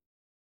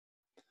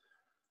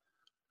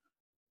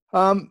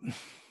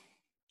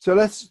 So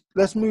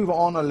let's move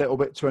on a little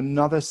bit to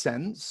another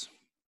sense.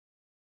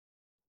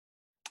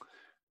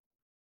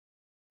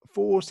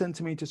 4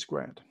 centimeters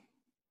squared.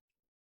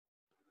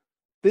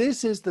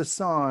 This is the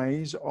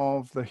size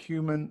of the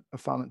human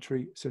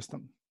olfactory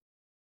system.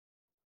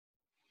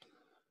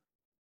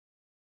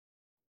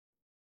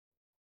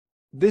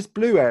 This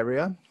blue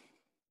area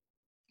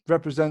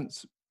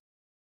represents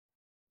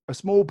a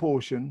small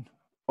portion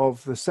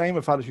of the same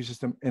olfactory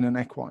system in an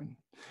equine,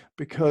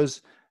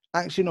 because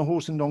actually in a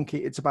horse and donkey,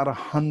 it's about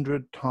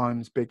 100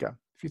 times bigger.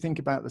 If you think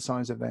about the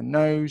size of their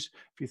nose,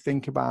 if you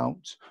think about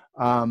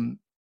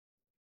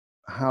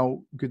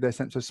how good their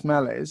sense of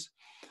smell is,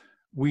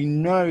 we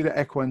know that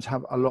equines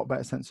have a lot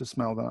better sense of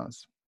smell than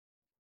us.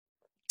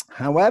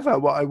 However,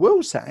 what I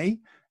will say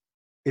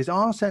is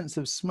our sense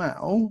of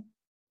smell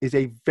is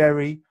a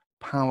very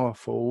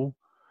powerful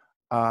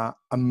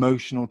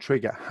emotional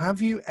trigger.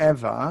 Have you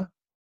ever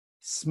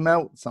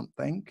smelt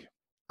something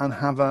and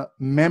have a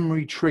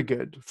memory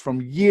triggered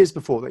from years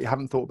before that you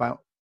haven't thought about?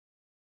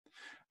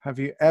 Have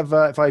you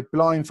ever, if I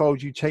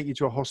blindfold you, take you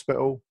to a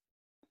hospital,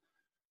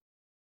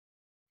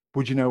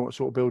 would you know what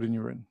sort of building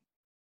you're in?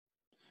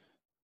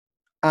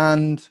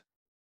 And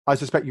I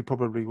suspect you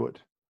probably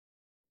would,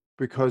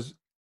 because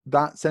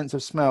that sense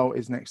of smell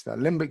is next to the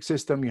limbic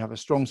system. You have a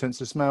strong sense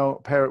of smell,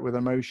 pair it with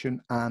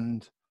emotion,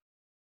 and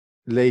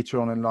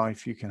later on in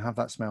life, you can have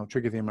that smell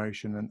trigger the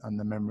emotion, and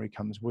the memory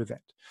comes with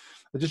it.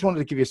 I just wanted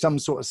to give you some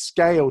sort of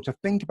scale to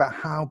think about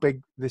how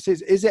big this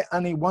is. Is it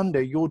any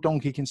wonder your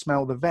donkey can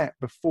smell the vet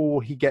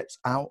before he gets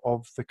out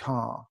of the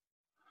car?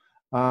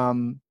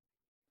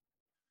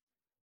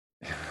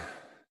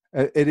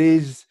 It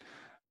is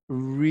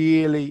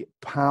really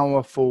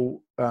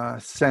powerful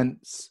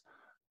sense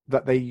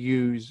that they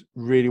use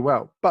really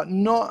well. But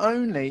not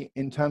only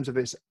in terms of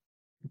this,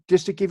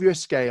 just to give you a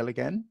scale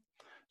again.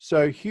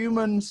 So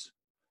humans,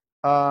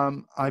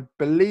 I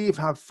believe,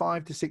 have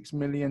 5 to 6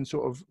 million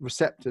sort of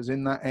receptors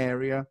in that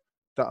area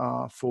that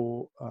are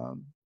for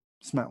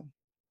smell.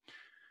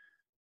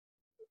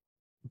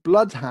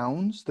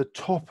 Bloodhounds, the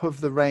top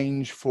of the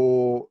range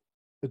for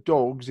the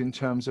dogs in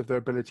terms of their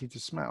ability to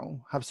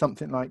smell, have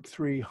something like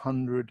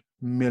 300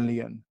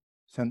 million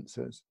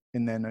sensors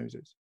in their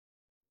noses.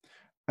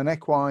 And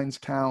equines,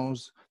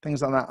 cows,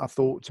 things like that are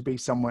thought to be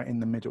somewhere in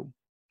the middle.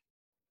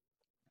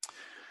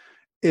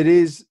 It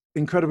is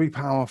incredibly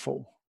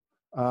powerful.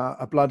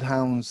 A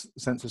bloodhound's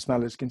sense of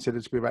smell is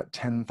considered to be about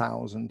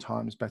 10,000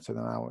 times better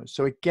than ours.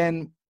 So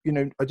again, you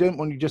know, I don't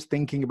want you just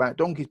thinking about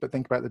donkeys, but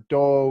think about the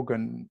dog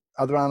and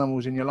other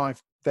animals in your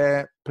life.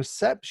 Their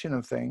perception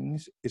of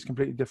things is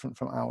completely different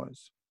from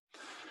ours.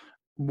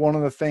 One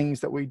of the things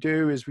that we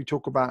do is we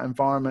talk about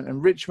environment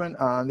enrichment.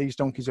 These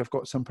donkeys have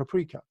got some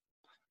paprika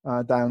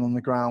down on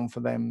the ground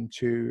for them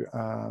to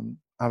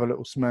have a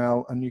little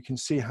smell, and you can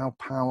see how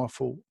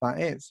powerful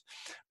that is.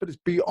 But it's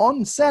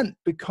beyond scent,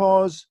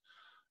 because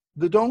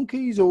the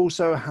donkeys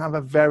also have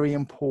a very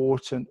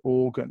important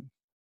organ.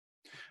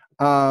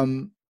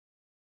 And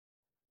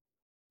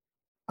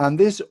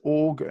this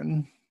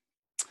organ,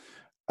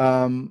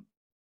 the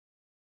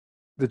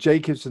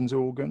Jacobson's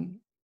organ,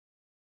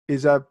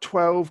 is a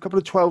couple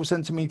of 12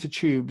 centimeter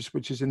tubes,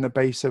 which is in the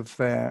base of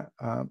their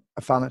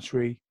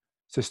olfactory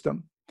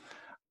system.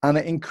 And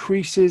it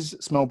increases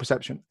smell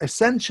perception,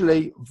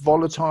 essentially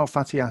volatile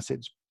fatty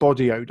acids,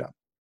 body odor.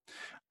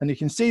 And you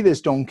can see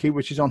this donkey,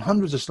 which is on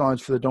hundreds of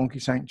slides for the donkey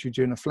sanctuary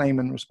during a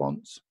Flamen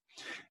response,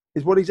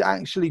 is what he's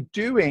actually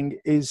doing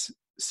is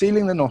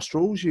sealing the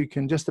nostrils. You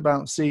can just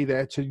about see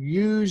there, to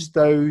use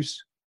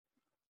those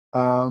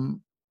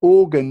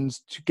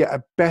organs to get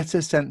a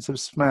better sense of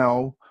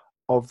smell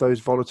of those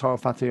volatile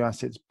fatty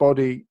acids,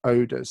 body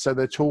odors. So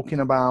they're talking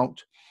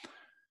about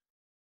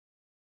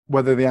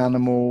whether the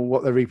animal,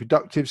 what their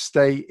reproductive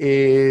state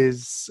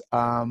is,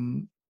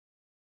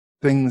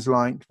 things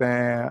like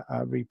their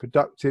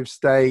reproductive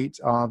state.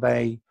 Are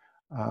they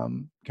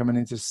coming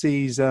into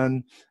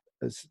season?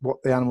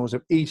 What the animals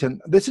have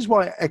eaten. This is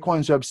why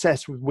equines are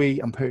obsessed with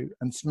wee and poo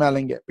and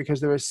smelling it, because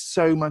there is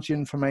so much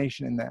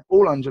information in there.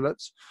 All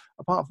ungulates,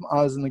 apart from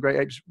us and the great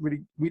apes,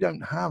 really, we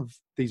don't have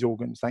these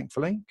organs,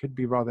 thankfully. Could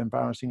be rather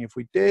embarrassing if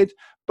we did,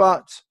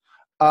 but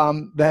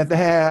they're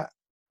there,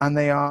 and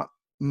they are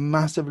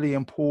massively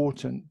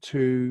important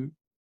to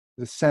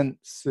the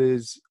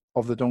senses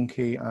of the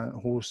donkey and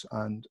horse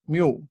and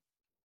mule.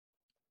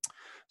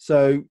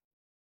 So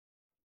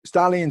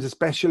stallions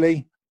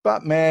especially,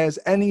 but mares,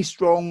 any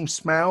strong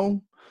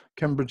smell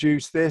can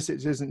produce this.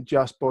 It isn't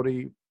just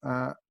body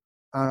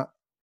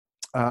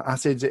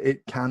acids.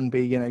 It can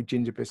be,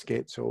 ginger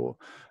biscuits or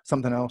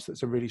something else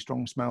that's a really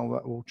strong smell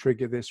that will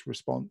trigger this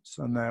response,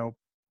 and they'll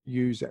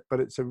use it.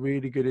 But it's a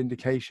really good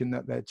indication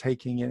that they're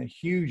taking in a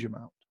huge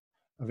amount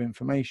of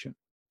information.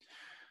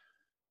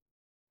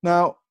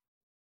 Now,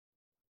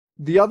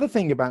 the other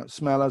thing about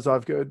smell, as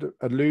I've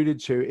alluded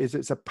to, is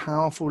it's a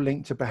powerful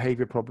link to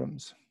behavior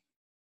problems.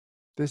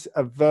 This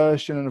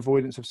aversion and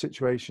avoidance of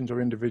situations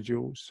or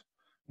individuals,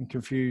 and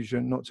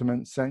confusion, not to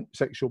mention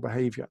sexual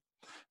behavior.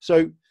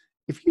 So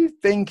if you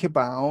think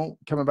about,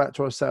 coming back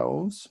to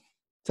ourselves,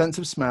 sense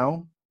of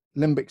smell,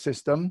 limbic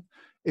system,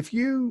 if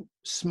you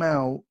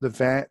smell the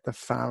vet, the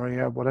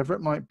farrier, whatever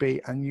it might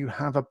be, and you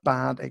have a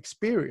bad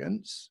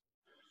experience,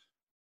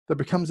 there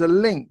becomes a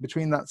link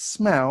between that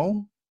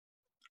smell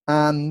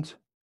and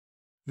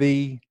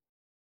the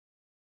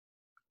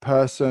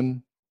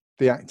person,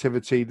 the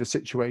activity, the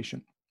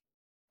situation.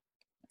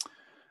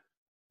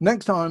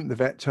 Next time the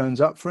vet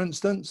turns up, for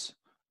instance,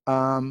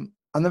 and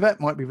the vet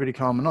might be really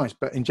calm and nice,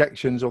 but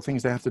injections or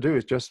things they have to do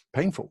is just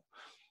painful.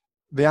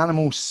 The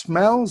animal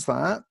smells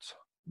that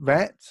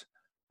vet,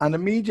 and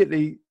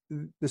immediately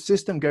the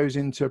system goes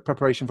into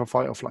preparation for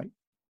fight or flight.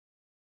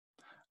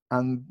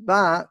 And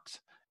that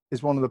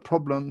is one of the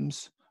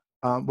problems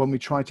when we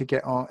try to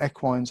get our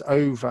equines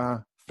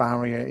over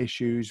farrier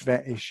issues,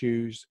 vet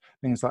issues,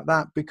 things like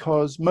that,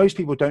 because most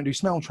people don't do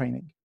smell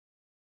training.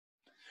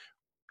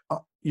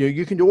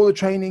 You can do all the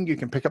training, you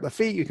can pick up the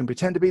feet, you can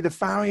pretend to be the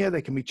farrier,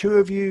 there can be two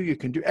of you, you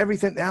can do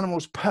everything, the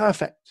animal's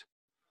perfect.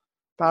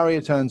 Farrier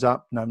turns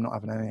up, no, I'm not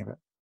having any of it.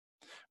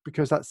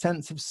 Because that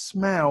sense of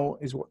smell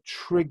is what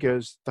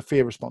triggers the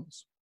fear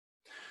response.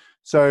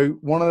 So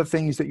one of the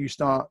things that you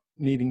start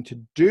needing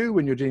to do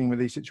when you're dealing with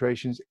these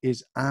situations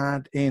is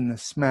add in the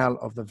smell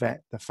of the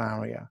vet, the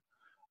farrier.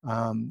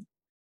 And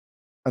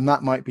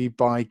that might be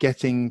by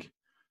getting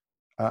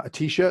a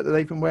t-shirt that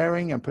they've been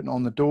wearing and putting it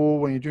on the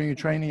door when you're doing your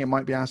training. It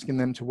might be asking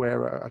them to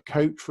wear a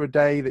coat for a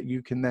day that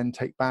you can then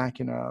take back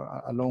in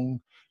a long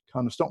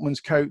kind of stockman's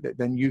coat that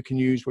then you can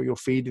use where you're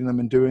feeding them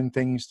and doing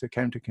things to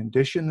counter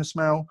condition the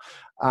smell.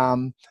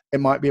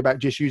 It might be about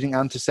just using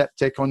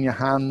antiseptic on your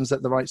hands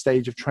at the right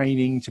stage of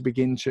training to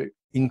begin to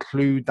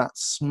include that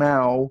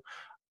smell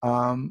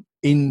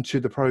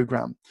into the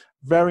program.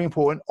 Very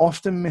important,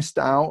 often missed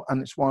out,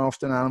 and it's why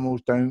often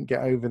animals don't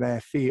get over their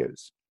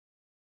fears.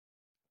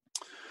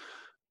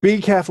 Be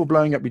careful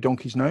blowing up your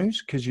donkey's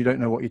nose, because you don't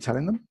know what you're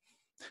telling them.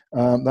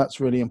 That's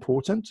really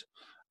important.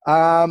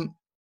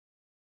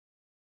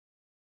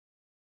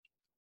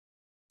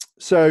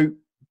 So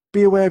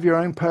be aware of your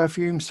own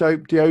perfume,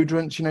 soap,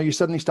 deodorants. You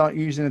suddenly start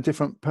using a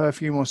different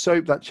perfume or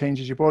soap that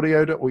changes your body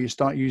odor, or you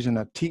start using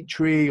a tea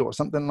tree or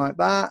something like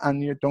that,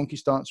 and your donkey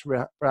starts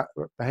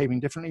behaving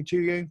differently to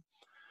you.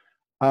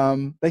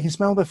 They can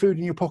smell the food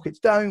in your pockets.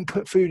 Don't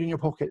put food in your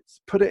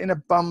pockets. Put it in a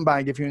bum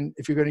bag if you're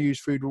going to use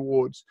food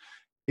rewards.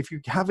 If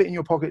you have it in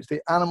your pockets,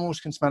 the animals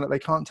can smell it. They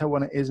can't tell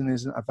when it is and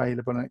isn't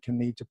available, and it can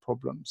lead to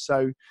problems.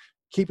 So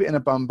keep it in a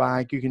bum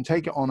bag. You can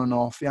take it on and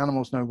off. The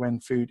animals know when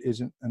food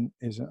isn't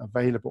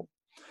available.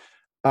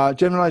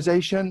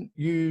 Generalization,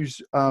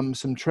 use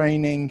some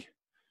training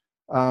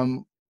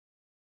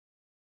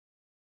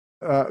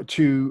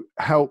to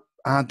help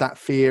add that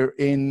fear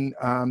in,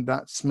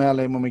 that smell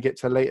in when we get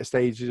to later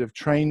stages of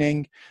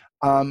training.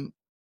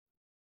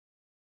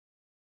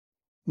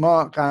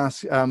 Mark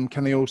asks,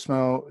 can they all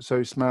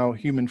smell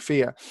human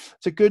fear?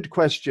 It's a good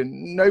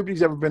question.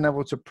 Nobody's ever been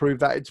able to prove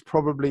that. It's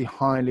probably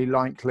highly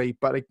likely,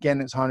 but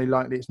again, it's highly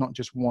likely it's not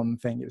just one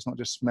thing. It's not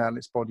just smell,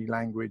 it's body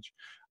language,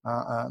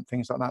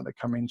 things like that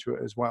come into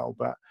it as well.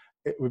 But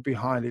it would be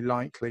highly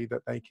likely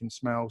that they can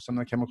smell some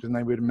of the chemicals and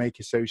they would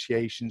make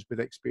associations with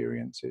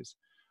experiences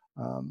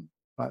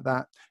like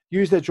that.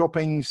 Use their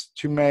droppings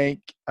to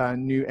make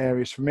new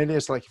areas familiar.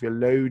 So like if you're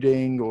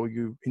loading or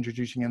you're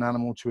introducing an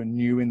animal to a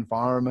new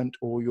environment,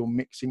 or you're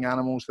mixing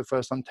animals the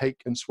first time, take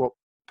and swap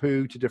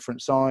poo to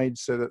different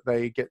sides so that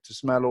they get to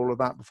smell all of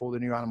that before the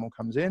new animal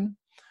comes in.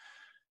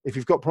 If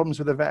you've got problems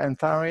with the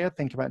veterinarian,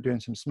 think about doing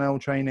some smell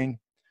training.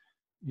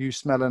 Use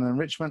smell and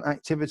enrichment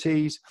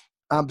activities.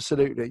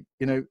 Absolutely.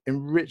 You know,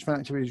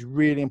 enrichment activity is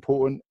really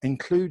important.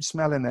 Include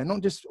smell in there,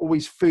 not just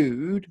always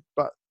food,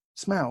 but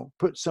smell.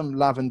 Put some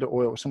lavender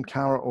oil, some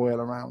carrot oil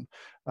around.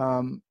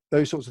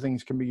 Those sorts of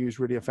things can be used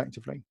really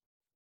effectively.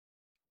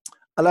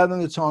 Allow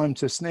them the time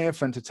to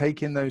sniff and to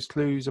take in those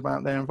clues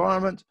about their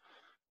environment,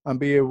 and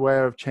be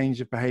aware of change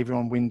of behavior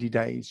on windy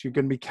days. You're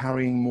going to be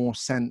carrying more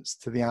sense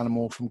to the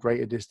animal from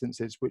greater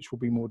distances, which will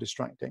be more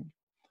distracting.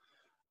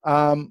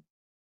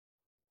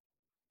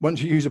 Once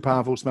you use a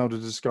powerful smell to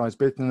disguise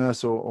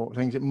bitterness or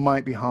things, it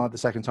might be hard the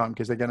second time,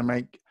 because they're going to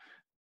make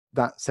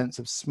that sense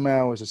of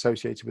smell is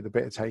associated with a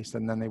bitter taste,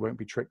 and then they won't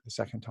be tricked the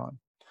second time.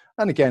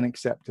 And again,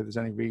 accept if there's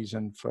any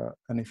reason for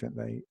anything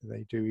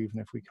they do, even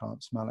if we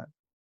can't smell it.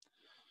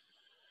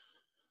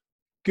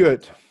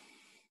 Good.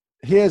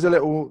 Here's a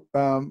little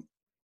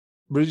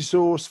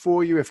resource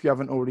for you if you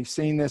haven't already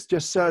seen this.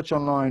 Just search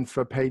online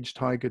for Page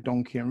Tiger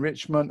Donkey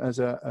Enrichment as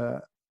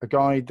a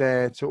guide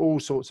there to all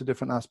sorts of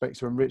different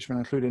aspects of enrichment,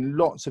 including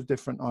lots of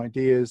different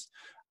ideas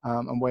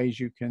and ways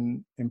you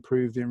can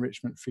improve the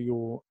enrichment for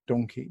your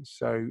donkeys.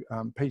 So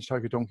Page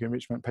Tiger Donkey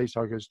Enrichment, Page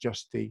Tiger is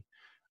just the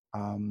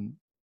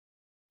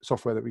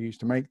software that we use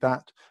to make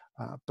that,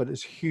 but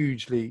it's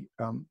hugely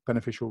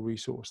beneficial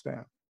resource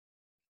there.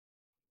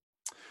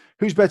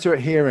 Who's better at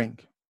hearing,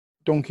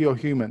 donkey or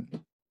human?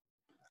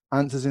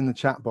 Answers in the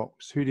chat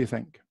box. Who do you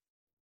think?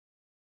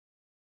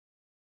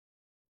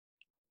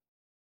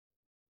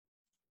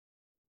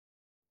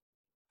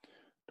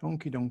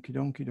 Donkey, donkey,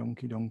 donkey,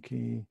 donkey,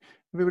 donkey.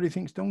 Everybody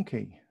thinks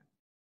donkey.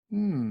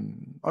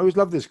 I always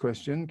love this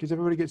question because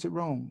everybody gets it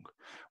wrong,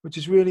 which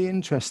is really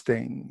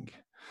interesting.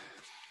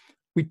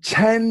 We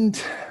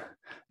tend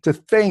to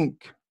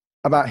think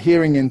about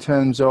hearing in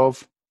terms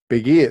of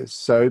big ears,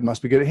 so it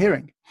must be good at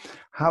hearing.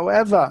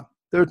 However,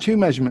 there are two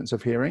measurements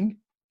of hearing.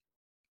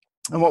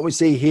 And what we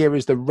see here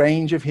is the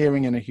range of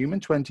hearing in a human,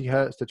 20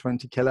 hertz to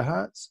 20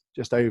 kilohertz,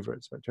 just over,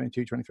 it's about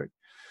 22, 23.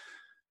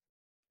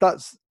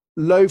 That's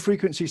low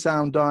frequency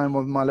sound down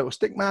with my little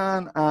stick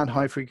man, and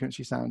high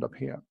frequency sound up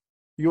here.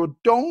 Your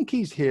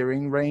donkey's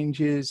hearing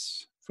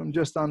ranges from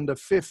just under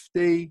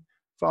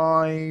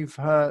 55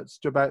 hertz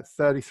to about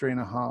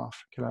 33.5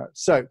 kilohertz.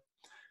 So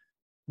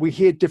we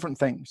hear different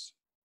things.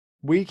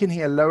 We can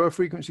hear lower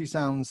frequency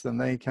sounds than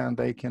they can.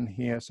 They can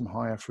hear some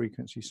higher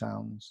frequency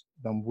sounds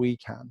than we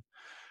can.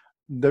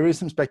 There is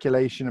some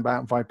speculation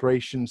about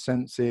vibration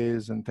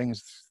senses and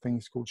things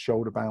called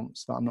shoulder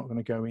bounce that I'm not going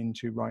to go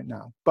into right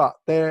now. But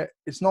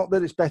it's not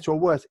that it's better or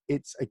worse.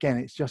 It's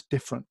just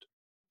different.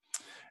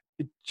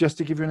 Just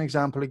to give you an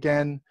example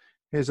again,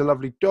 here's a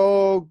lovely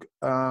dog,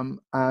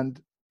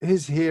 and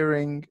his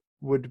hearing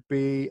would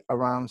be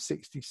around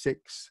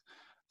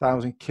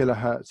 66,000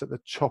 kilohertz at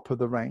the top of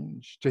the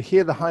range. To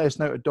hear the highest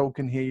note a dog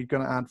can hear, you're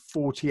going to add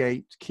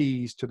 48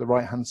 keys to the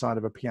right-hand side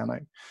of a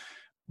piano.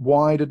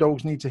 Why do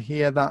dogs need to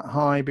hear that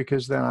high?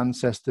 Because their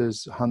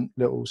ancestors hunt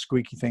little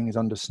squeaky things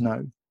under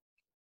snow.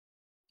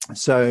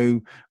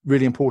 So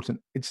really important.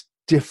 It's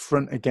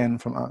different again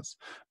from us.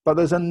 But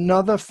there's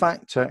another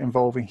factor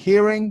involving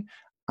hearing,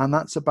 and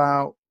that's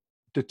about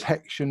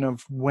detection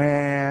of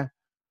where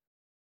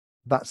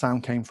that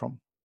sound came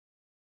from.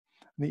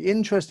 The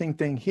interesting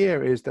thing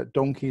here is that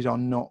donkeys are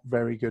not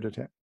very good at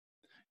it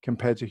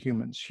compared to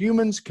humans.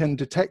 Humans can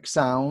detect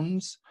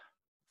sounds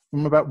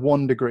from about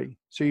 1 degree.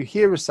 So you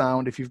hear a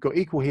sound, if you've got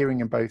equal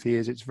hearing in both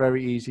ears, it's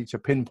very easy to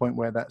pinpoint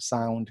where that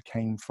sound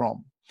came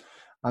from.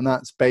 And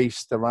that's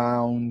based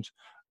around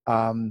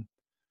a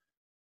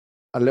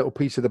little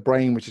piece of the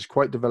brain which is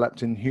quite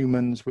developed in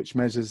humans, which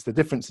measures the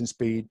difference in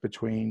speed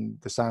between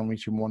the sound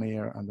reaching one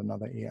ear and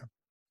another ear.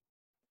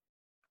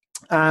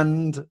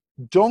 And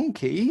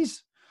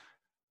donkeys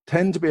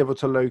tend to be able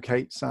to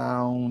locate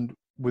sound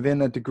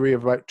within a degree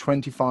of about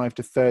 25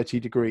 to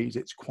 30 degrees.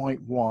 It's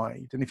quite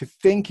wide. And if you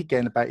think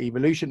again about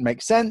evolution, it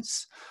makes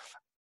sense.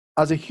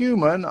 As a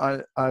human,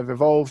 I've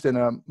evolved in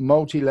a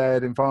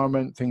multi-layered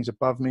environment, things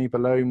above me,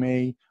 below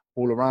me,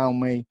 all around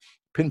me.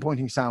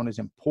 Pinpointing sound is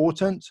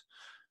important.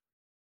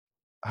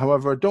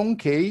 However, a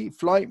donkey,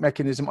 flight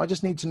mechanism, I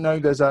just need to know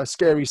there's a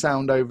scary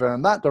sound over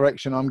in that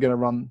direction, I'm going to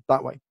run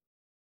that way.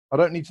 I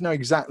don't need to know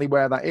exactly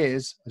where that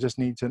is. I just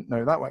need to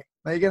know that way.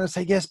 Now you're going to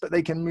say, yes, but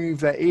they can move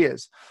their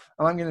ears.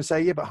 And I'm going to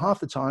say, yeah, but half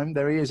the time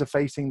their ears are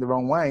facing the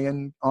wrong way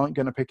and aren't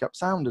going to pick up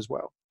sound as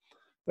well.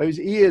 Those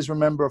ears,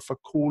 remember, are for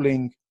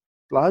calling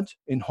blood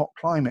in hot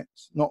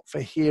climates, not for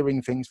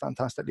hearing things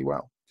fantastically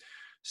well.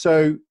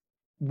 So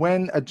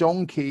when a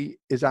donkey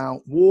is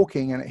out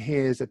walking and it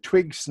hears a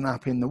twig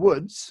snap in the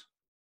woods,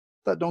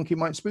 that donkey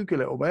might spook a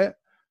little bit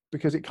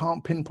because it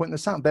can't pinpoint the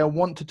sound. They'll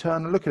want to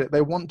turn and look at it.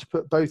 They want to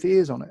put both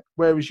ears on it,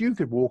 whereas you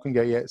could walk and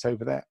go, yeah, it's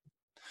over there.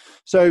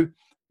 So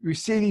we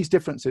see these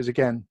differences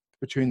again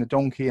between the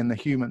donkey and the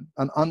human,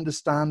 and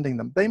understanding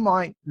them. They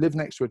might live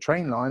next to a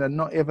train line and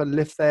not ever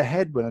lift their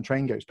head when a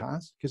train goes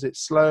past because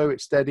it's slow,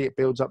 it's steady, it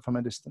builds up from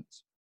a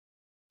distance.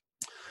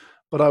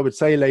 But I would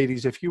say,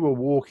 ladies, if you were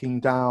walking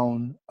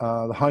down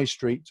the high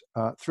street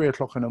at 3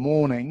 o'clock in the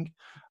morning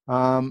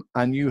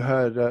and you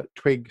heard a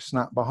twig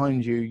snap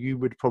behind you, you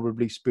would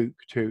probably spook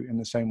too, in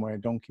the same way a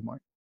donkey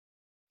might.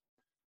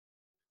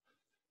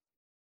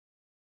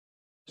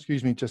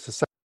 Excuse me just a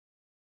second.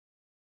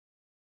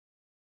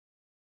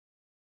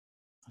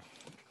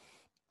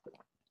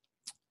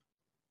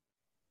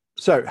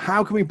 So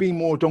how can we be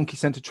more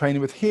donkey-centered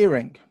training with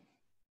hearing?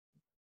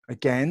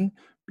 Again,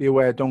 be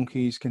aware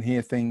donkeys can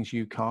hear things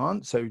you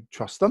can't, so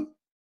trust them.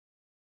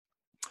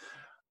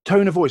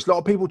 Tone of voice. A lot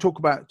of people talk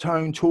about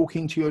tone,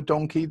 talking to your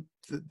donkey.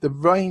 The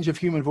range of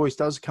human voice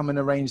does come in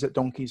a range that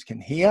donkeys can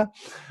hear.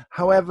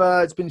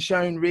 However, it's been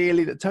shown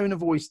really that tone of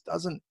voice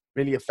doesn't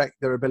really affect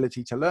their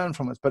ability to learn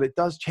from us, but it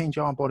does change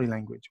our body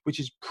language,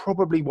 which is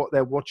probably what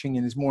they're watching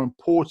and is more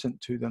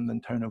important to them than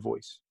tone of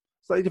voice.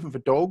 Slightly different for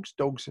dogs.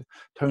 Dogs'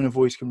 tone of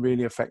voice can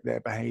really affect their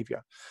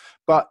behavior.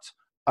 But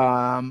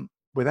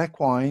with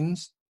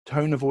equines,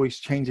 tone of voice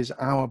changes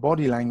our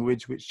body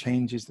language, which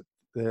changes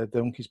the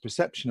donkey's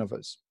perception of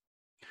us.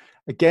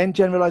 Again,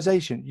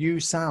 generalization.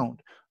 Use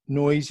sound,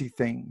 noisy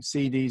things,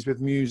 CDs with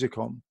music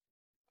on,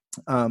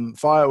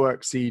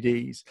 fireworks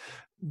CDs,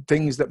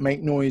 things that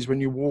make noise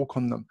when you walk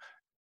on them.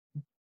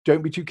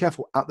 Don't be too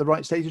careful. At the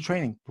right stage of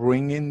training,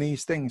 bring in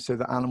these things so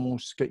that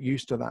animals get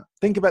used to that.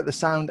 Think about the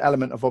sound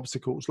element of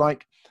obstacles.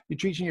 Like you're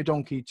teaching your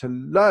donkey to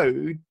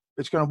load,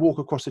 it's going to walk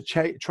across a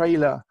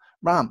trailer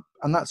ramp,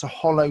 and that's a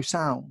hollow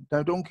sound.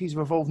 Now, donkeys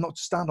have evolved not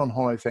to stand on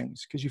hollow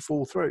things because you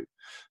fall through.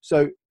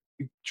 So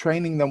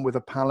training them with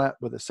a pallet,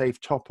 with a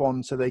safe top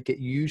on, so they get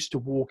used to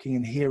walking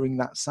and hearing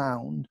that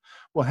sound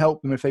will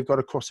help them if they've got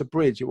to cross a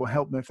bridge. It will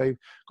help them if they've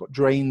got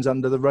drains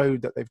under the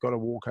road that they've got to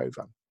walk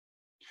over.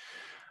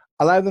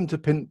 Allow them to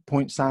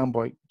pinpoint sound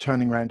by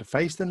turning around to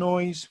face the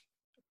noise.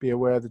 Be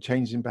aware of the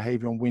changes in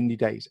behavior on windy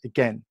days.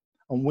 Again,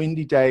 on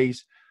windy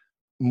days,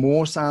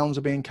 more sounds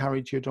are being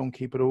carried to your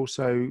donkey, but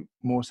also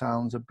more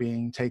sounds are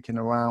being taken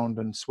around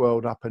and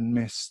swirled up and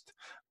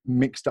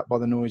mixed up by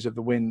the noise of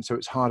the wind. So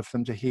it's harder for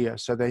them to hear.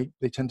 So they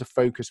tend to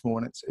focus more,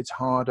 and it's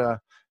harder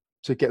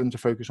to get them to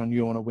focus on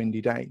you on a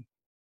windy day.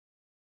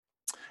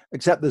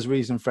 Except there's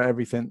reason for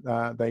everything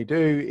they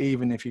do,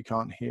 even if you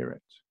can't hear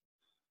it.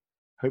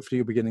 Hopefully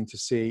you're beginning to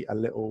see a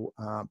little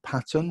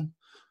pattern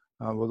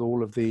with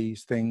all of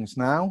these things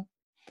now.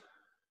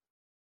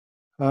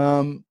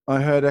 I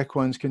heard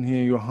equines can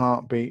hear your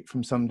heartbeat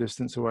from some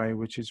distance away,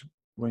 which is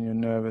when you're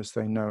nervous,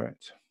 they know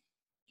it.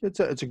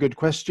 It's a good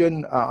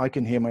question. I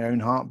can hear my own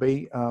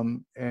heartbeat.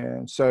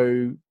 And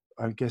so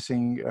I'm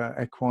guessing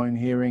equine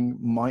hearing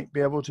might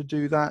be able to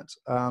do that.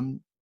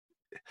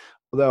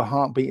 Although a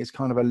heartbeat is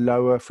kind of a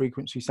lower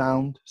frequency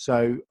sound.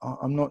 So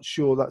I'm not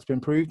sure that's been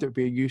proved. It would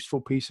be a useful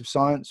piece of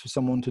science for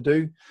someone to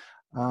do.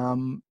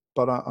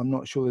 But I'm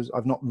not sure.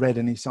 I've not read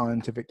any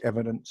scientific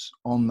evidence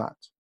on that.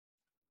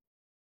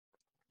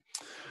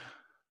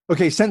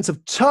 Okay, sense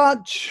of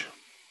touch.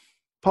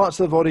 Parts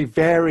of the body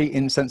vary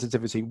in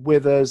sensitivity.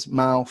 Withers,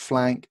 mouth,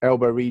 flank,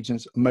 elbow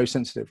regions are most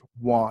sensitive.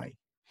 Why?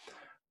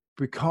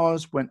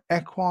 Because when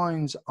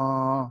equines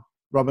are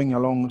rubbing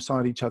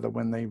alongside each other,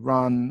 when they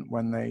run,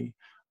 when they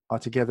are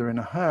together in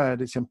a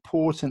herd, it's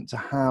important to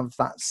have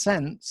that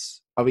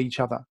sense of each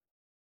other.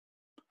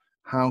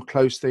 How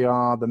close they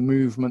are, the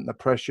movement, the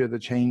pressure, the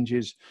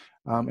changes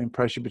in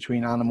pressure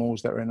between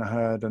animals that are in a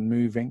herd and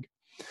moving.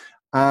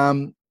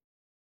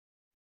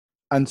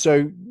 And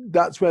so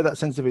that's where that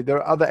sensitivity, there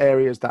are other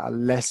areas that are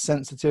less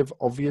sensitive,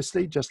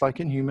 obviously, just like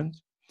in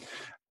humans.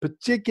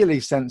 Particularly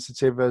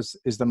sensitive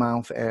is the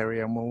mouth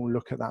area, and we'll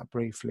look at that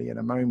briefly in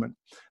a moment.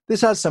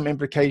 This has some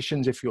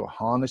implications if you're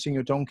harnessing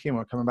your donkey, and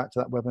we're coming back to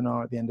that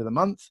webinar at the end of the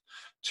month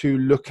to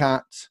look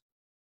at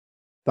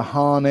the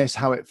harness,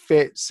 how it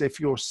fits. If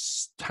your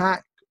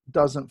tack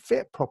doesn't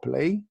fit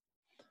properly,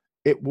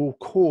 it will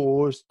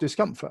cause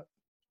discomfort.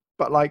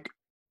 But like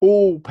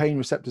all pain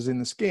receptors in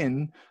the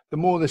skin, the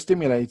more they're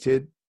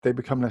stimulated, they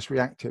become less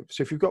reactive.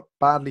 So if you've got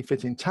badly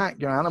fitting tack,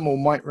 your animal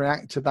might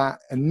react to that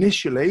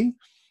initially,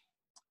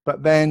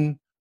 but then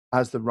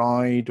as the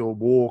ride or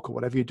walk or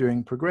whatever you're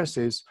doing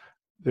progresses,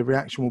 the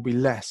reaction will be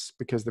less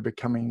because they're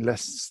becoming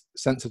less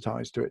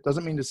sensitized to it.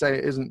 Doesn't mean to say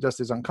it isn't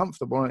just as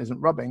uncomfortable and it isn't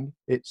rubbing.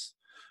 It's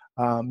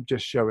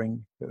just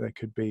showing that there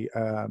could be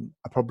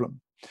a problem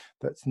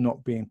that's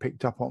not being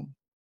picked up on.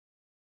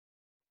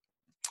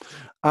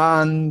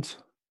 And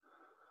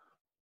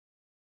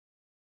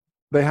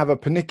they have a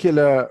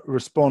panicular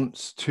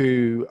response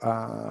to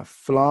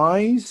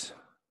flies,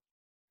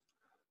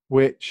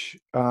 which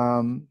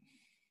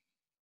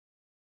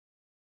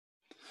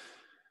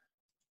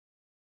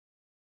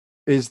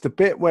is the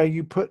bit where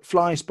you put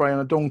fly spray on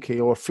a donkey,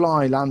 or a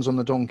fly lands on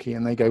the donkey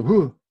and they go,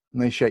 whoo,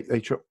 and they shake, they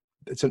trip.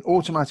 It's an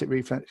automatic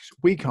reflex.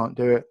 We can't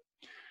do it.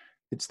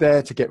 It's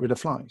there to get rid of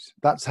flies.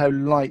 That's how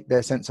light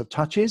their sense of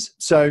touch is.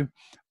 So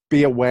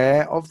be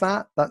aware of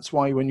that. That's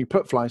why when you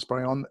put fly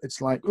spray on, it's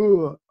like,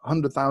 ooh,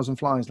 100,000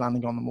 flies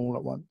landing on them all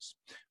at once.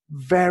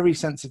 Very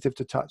sensitive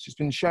to touch. It's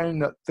been shown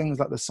that things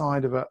like the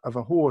side of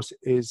a horse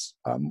is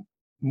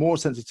more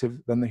sensitive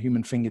than the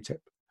human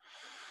fingertip.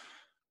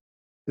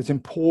 It's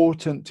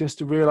important just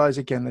to realize,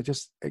 again, they're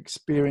just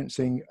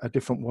experiencing a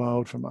different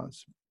world from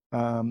us.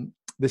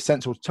 This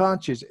sensual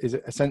touch is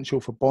essential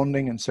for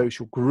bonding and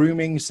social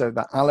grooming. So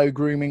that allo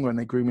grooming, when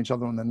they groom each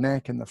other on the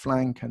neck and the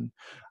flank and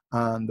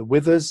the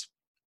withers,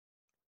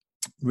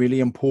 really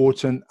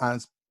important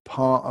as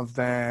part of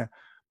their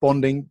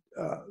bonding.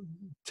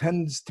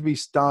 Tends to be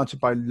started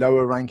by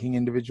lower ranking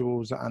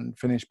individuals and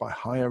finished by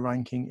higher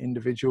ranking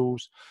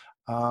individuals.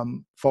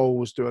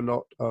 Foals do a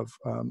lot of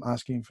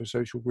asking for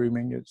social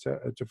grooming. It's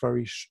a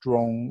very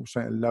strong,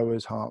 certainly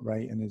lowers heart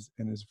rate and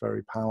is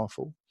very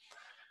powerful.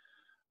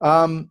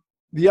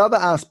 The other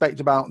aspect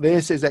about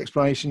this is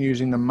exploration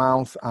using the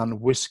mouth and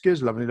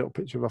whiskers. Lovely little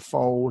picture of a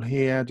foal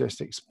here,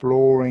 just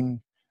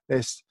exploring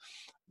this.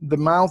 The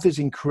mouth is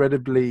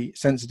incredibly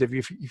sensitive.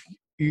 If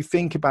you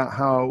think about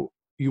how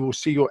you will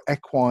see your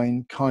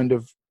equine kind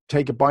of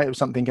take a bite of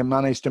something and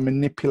manage to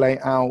manipulate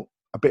out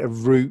a bit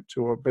of root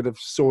or a bit of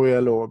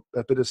soil or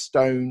a bit of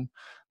stone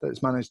that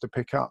it's managed to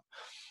pick up.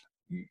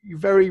 You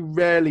very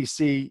rarely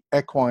see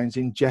equines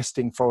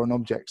ingesting foreign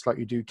objects like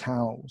you do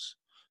cows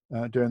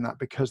doing that,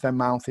 because their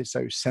mouth is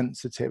so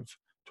sensitive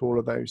to all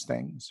of those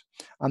things.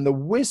 And the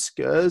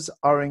whiskers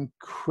are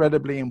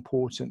incredibly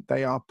important.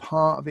 They are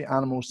part of the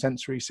animal's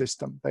sensory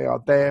system. They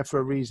are there for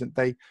a reason.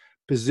 They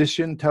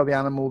tell the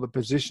animal the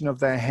position of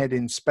their head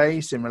in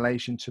space in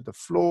relation to the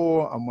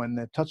floor, and when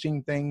they're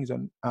touching things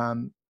and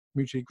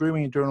mutually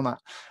grooming and doing all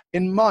that.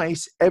 In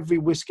mice, every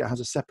whisker has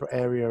a separate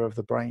area of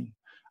the brain,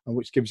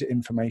 which gives it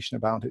information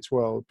about its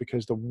world,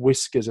 because the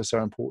whiskers are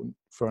so important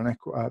for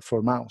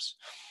a mouse.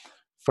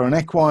 For an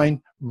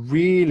equine,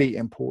 really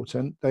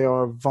important. They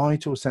are a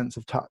vital sense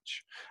of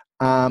touch.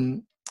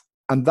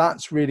 And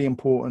that's really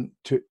important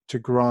to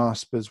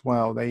grasp as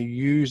well. They're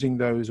using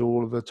those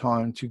all of the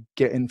time to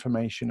get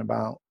information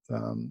about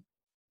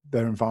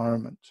their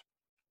environment.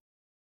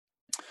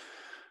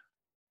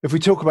 If we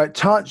talk about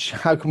touch,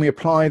 how can we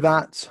apply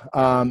that?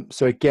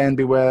 So again,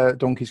 beware,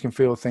 donkeys can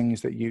feel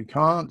things that you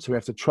can't. So we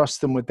have to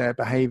trust them with their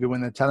behavior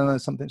when they're telling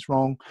us something's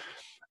wrong.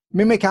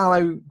 Mimic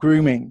allo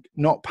grooming,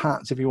 not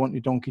pats if you want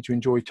your donkey to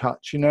enjoy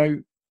touch. You know,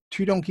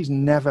 two donkeys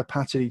never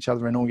patted each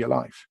other in all your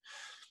life.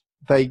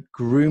 They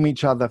groom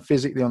each other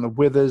physically on the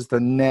withers, the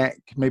neck,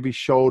 maybe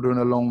shoulder and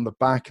along the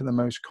back are the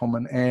most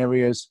common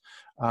areas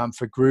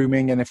for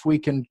grooming. And if we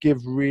can give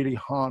really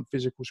hard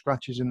physical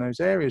scratches in those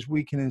areas,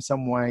 we can in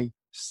some way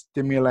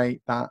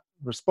stimulate that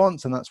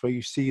response. And that's where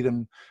you see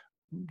them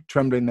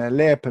trembling their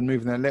lip and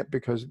moving their lip,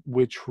 because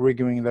we're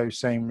triggering those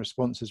same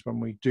responses when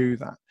we do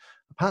that.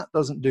 A pat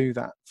doesn't do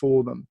that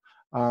for them.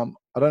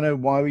 I don't know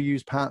why we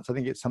use pats. I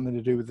think it's something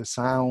to do with the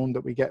sound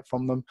that we get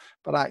from them,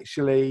 but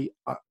actually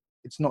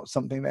it's not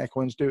something that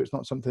equines do. It's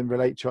not something they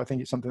relate to. I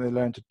think it's something they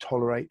learn to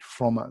tolerate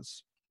from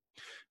us.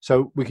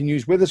 So we can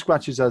use wither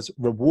scratches as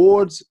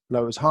rewards,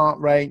 lowers heart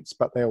rates,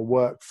 but they'll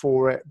work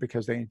for it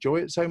because they enjoy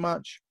it so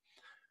much.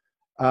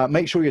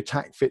 Make sure your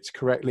tack fits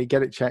correctly.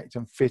 Get it checked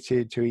and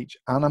fitted to each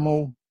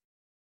animal.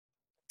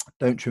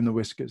 Don't trim the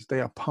whiskers.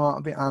 They are part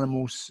of the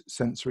animal's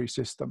sensory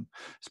system,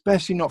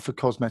 especially not for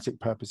cosmetic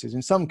purposes.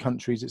 In some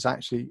countries, it's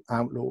actually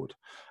outlawed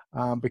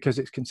because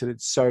it's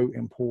considered so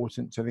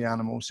important to the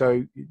animal.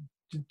 So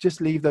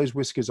just leave those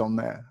whiskers on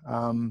there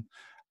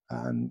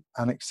and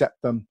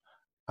accept them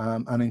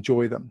and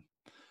enjoy them.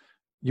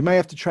 You may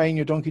have to train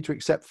your donkey to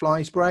accept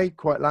fly spray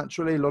quite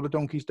laterally. A lot of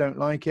donkeys don't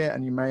like it,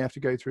 and you may have to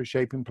go through a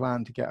shaping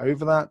plan to get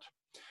over that.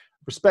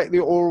 Respect the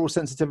oral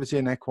sensitivity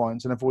in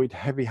equines and avoid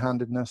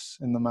heavy-handedness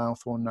in the mouth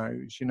or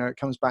nose. You know, it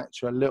comes back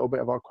to a little bit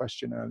of our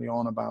question early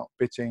on about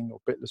bitting or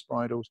bitless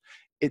bridles.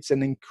 It's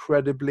an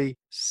incredibly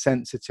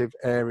sensitive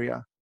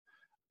area.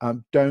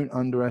 Don't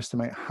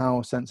underestimate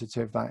how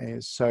sensitive that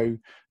is. So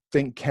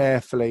think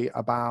carefully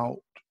about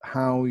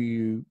how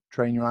you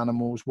train your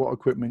animals, what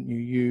equipment you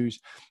use,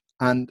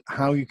 and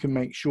how you can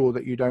make sure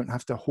that you don't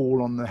have to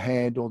haul on the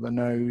head or the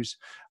nose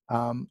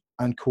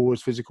and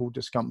cause physical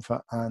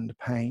discomfort and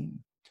pain.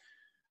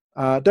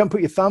 Don't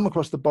put your thumb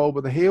across the bulb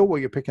of the heel while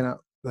you're picking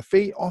up the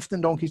feet.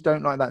 Often donkeys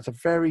don't like that. It's a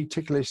very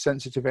ticklish,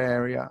 sensitive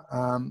area.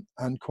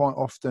 And quite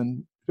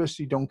often,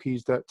 especially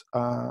donkeys that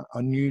are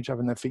new to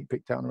having their feet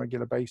picked out on a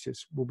regular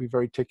basis, will be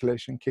very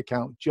ticklish and kick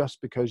out just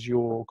because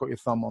you've got your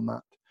thumb on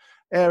that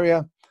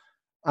area.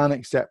 And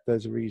accept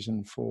there's a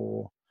reason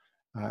for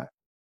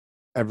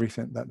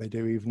everything that they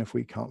do, even if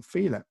we can't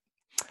feel it.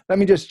 Let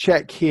me just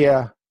check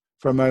here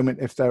for a moment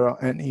if there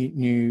are any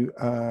new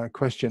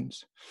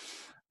questions.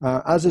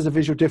 As there's a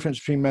visual difference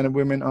between men and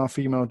women, are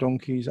female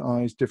donkeys'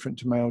 eyes different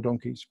to male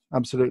donkeys?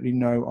 Absolutely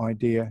no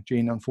idea,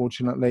 Jean,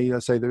 unfortunately. I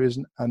say there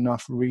isn't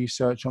enough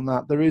research on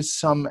that. There is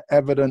some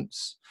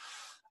evidence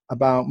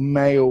about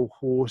male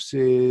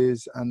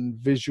horses and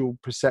visual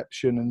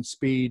perception and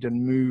speed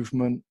and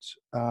movement,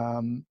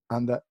 and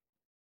that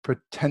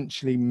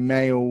potentially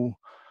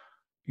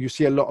you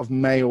see a lot of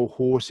male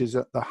horses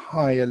at the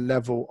higher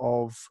level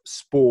of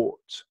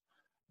sport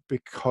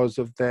because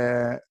of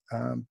their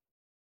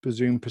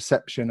presumed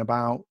perception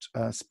about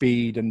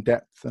speed and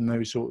depth and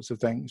those sorts of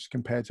things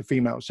compared to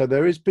females. So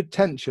there is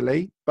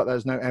potentially, but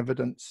there's no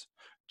evidence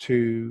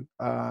to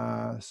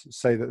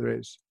say that there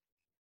is.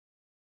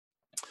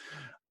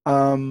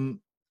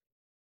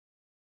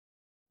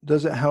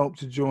 Does it help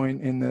to join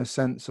in their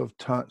sense of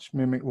touch,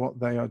 mimic what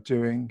they are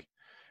doing?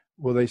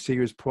 Will they see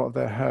you as part of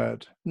their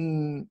herd?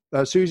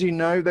 Susie,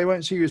 no, they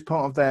won't see you as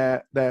part of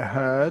their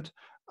herd.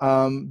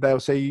 They'll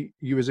see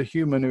you as a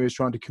human who is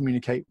trying to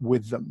communicate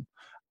with them.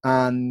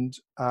 And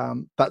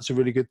that's a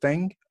really good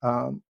thing.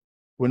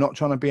 We're not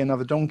trying to be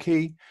another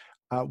donkey.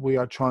 We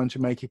are trying to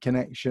make a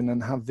connection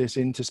and have this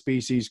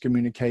interspecies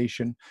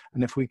communication.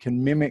 And if we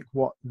can mimic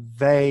what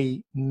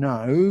they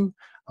know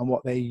and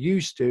what they're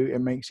used to, it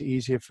makes it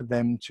easier for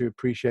them to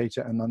appreciate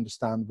it and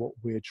understand what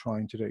we're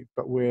trying to do.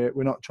 But we're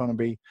not trying to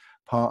be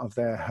part of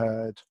their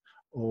herd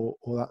or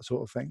that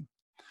sort of thing.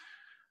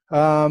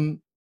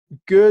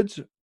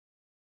 Good.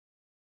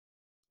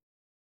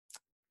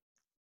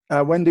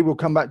 Wendy, we'll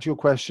come back to your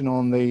question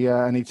on the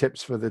any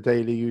tips for the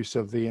daily use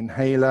of the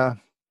inhaler.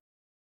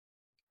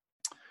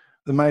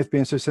 The mouth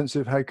being so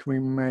sensitive, how can we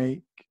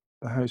make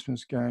the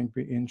hostman's gag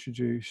be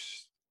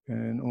introduced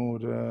in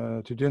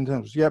order to do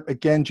intentals? Yep,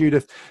 again,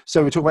 Judith.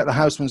 So we talk about the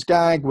houseman's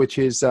gag, which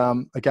is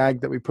a gag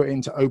that we put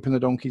in to open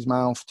the donkey's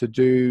mouth to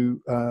do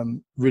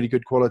really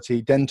good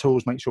quality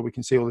dentals, make sure we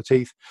can see all the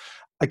teeth.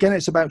 Again,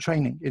 it's about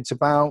training. It's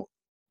about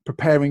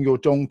preparing your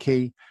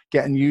donkey,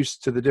 getting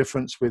used to the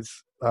difference with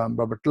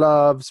rubber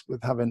gloves,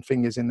 with having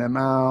fingers in their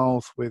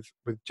mouth, with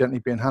gently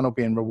being handled,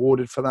 being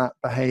rewarded for that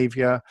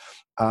behavior,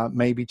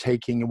 maybe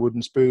taking a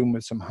wooden spoon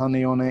with some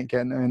honey on it,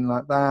 getting in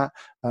like that,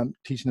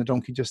 teaching the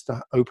donkey just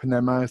to open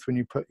their mouth when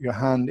you put your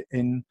hand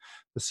in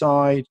the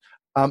side,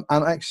 and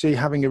actually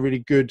having a really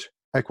good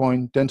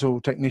equine dental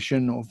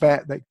technician or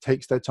vet that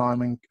takes their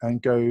time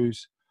and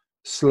goes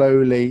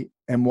slowly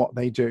in what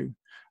they do.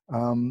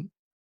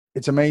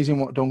 It's amazing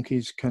what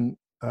donkeys can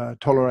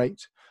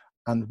tolerate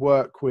and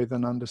work with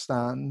and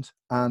understand,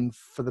 and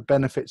for the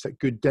benefits that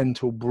good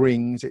dental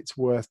brings, it's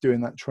worth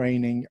doing that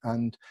training.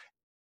 And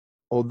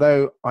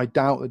although I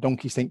doubt that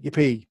donkeys think,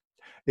 yippee,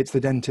 it's the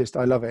dentist,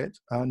 I love it,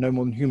 no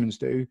more than humans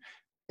do,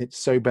 it's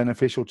so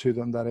beneficial to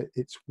them that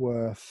it's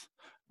worth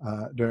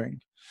doing.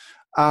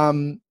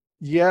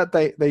 Yeah,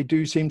 they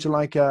do seem to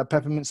like a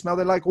peppermint smell.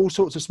 They like all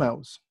sorts of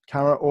smells,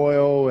 carrot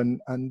oil,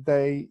 and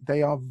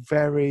they are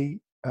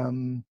very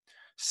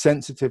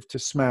sensitive to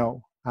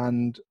smell,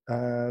 and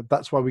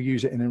that's why we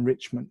use it in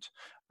enrichment.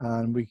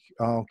 And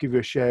I'll give you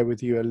a share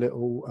with you a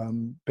little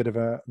bit of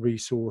a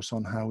resource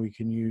on how we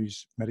can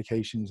use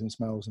medications and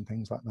smells and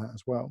things like that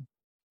as well.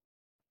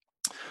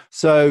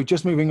 So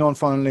just moving on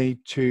finally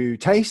to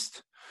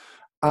taste.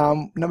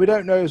 Now, we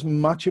don't know as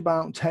much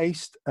about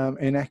taste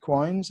in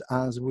equines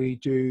as we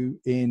do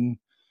in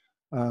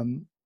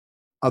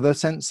other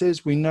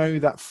senses. We know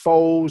that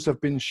foals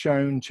have been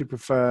shown to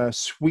prefer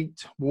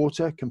sweet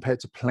water compared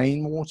to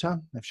plain water.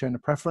 They've shown a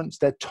preference.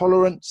 Their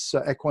tolerance,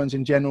 equines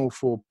in general,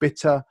 for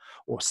bitter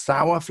or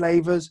sour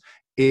flavors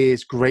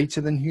is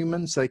greater than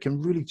humans. So they can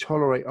really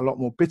tolerate a lot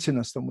more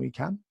bitterness than we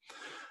can.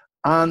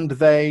 And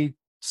they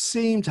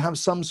seem to have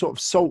some sort of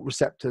salt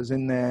receptors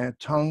in their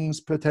tongues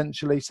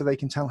potentially, so they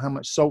can tell how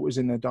much salt is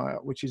in their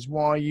diet, which is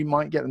why you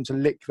might get them to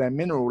lick their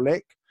mineral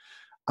lick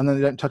and then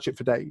they don't touch it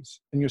for days.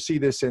 And you'll see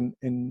this in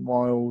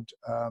wild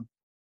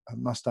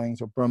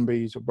Mustangs or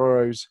Brumbies or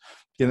Burros.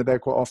 You know, they'll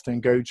quite often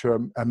go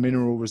to a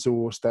mineral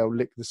resource, they'll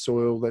lick the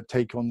soil, they'll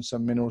take on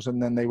some minerals,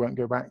 and then they won't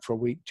go back for a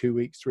week, 2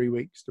 weeks, 3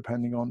 weeks,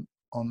 depending on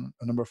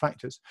a number of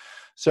factors.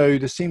 So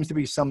there seems to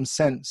be some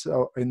sense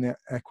in the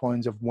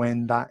equines of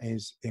when that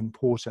is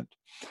important.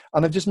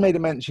 And I've just made a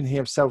mention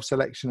here of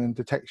self-selection and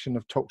detection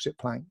of toxic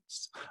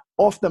plants.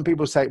 Often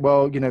people say,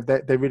 well, you know,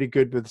 they're really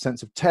good with the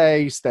sense of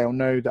taste. They'll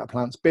know that a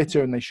plant's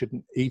bitter and they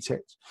shouldn't eat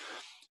it.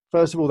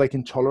 First of all, they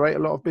can tolerate a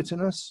lot of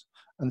bitterness.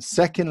 And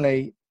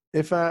secondly,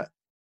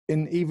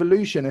 in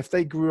evolution, if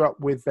they grew up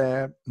with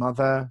their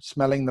mother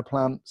smelling the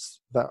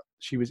plants that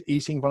she was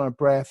eating from her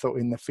breath or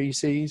in the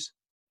feces,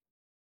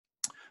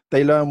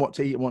 they learn what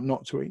to eat and what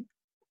not to eat.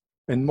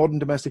 In modern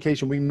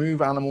domestication, we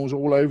move animals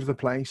all over the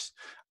place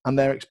and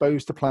they're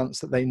exposed to plants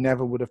that they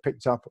never would have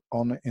picked up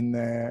on in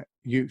their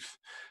youth.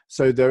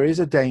 So there is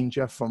a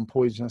danger from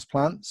poisonous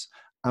plants,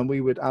 and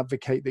we would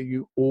advocate that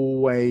you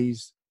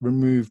always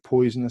remove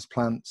poisonous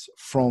plants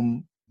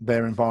from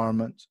their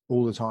environment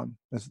all the time.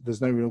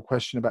 There's no real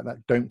question about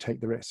that. Don't take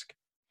the risk.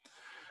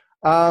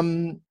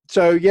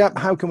 So yeah,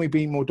 how can we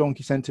be more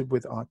donkey-centered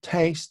with our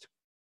taste?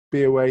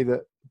 Be aware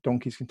that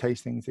donkeys can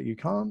taste things that you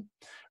can't.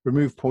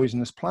 Remove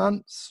poisonous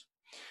plants.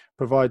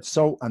 Provide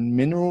salt and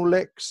mineral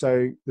licks.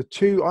 So the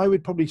two, I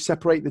would probably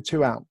separate the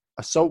two out.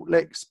 A salt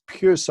licks,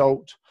 pure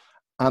salt,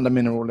 and a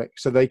mineral lick,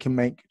 so they can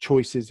make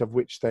choices of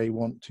which they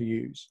want to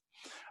use.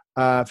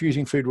 For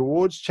using food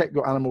rewards, check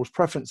your animal's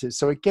preferences.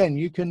 So again,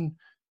 you can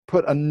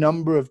put a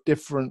number of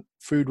different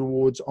food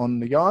rewards on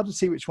the yard and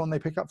see which one they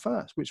pick up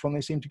first, which one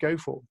they seem to go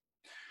for.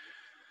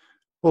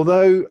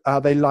 Although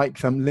they like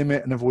them,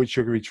 limit and avoid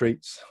sugary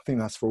treats. I think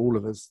that's for all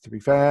of us, to be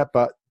fair,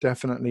 but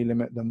definitely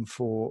limit them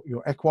for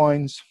your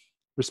equines.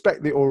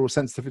 Respect the oral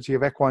sensitivity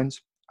of equines.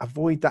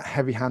 Avoid that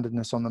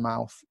heavy-handedness on the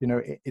mouth. You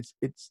know, it's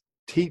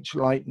teach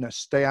lightness.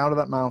 Stay out of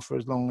that mouth for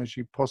as long as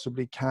you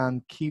possibly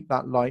can. Keep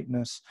that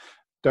lightness.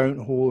 Don't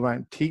haul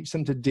around. Teach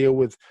them to deal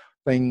with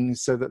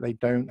things so that they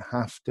don't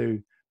have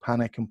to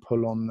panic and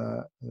pull on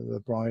the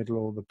bridle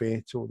or the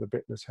bit or the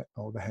bitless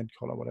or the head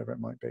collar, whatever it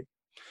might be.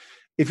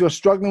 If you're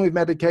struggling with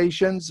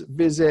medications,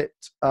 visit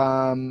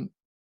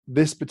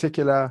this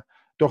particular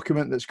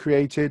document that's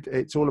created.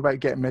 It's all about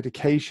getting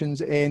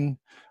medications in.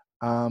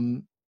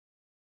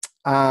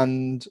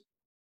 And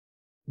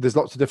there's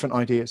lots of different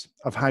ideas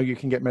of how you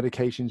can get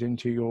medications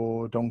into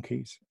your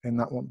donkeys in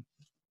that one.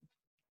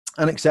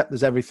 And accept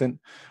there's everything,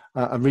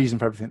 a reason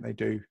for everything they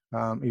do,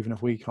 even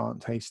if we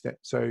can't taste it.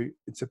 So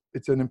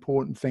it's an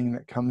important thing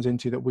that comes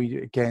into that we,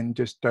 again,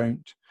 just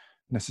don't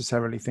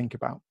necessarily think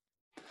about.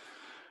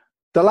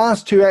 The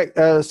last two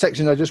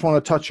sections I just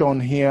want to touch on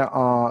here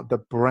are the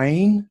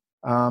brain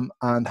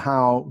and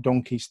how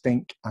donkeys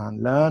think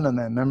and learn and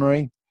their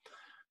memory.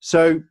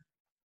 So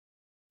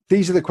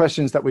these are the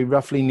questions that we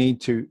roughly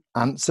need to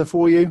answer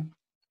for you.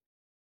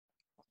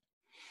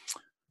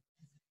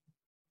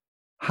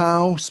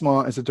 How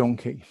smart is a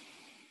donkey?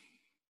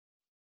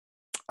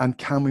 And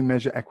can we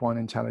measure equine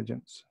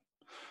intelligence?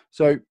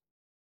 So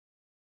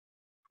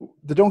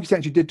the donkeys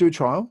actually did do a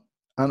trial,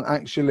 and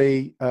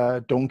actually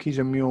donkeys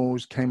and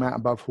mules came out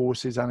above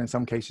horses and in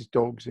some cases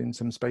dogs in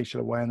some spatial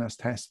awareness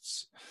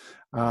tests,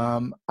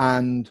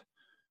 and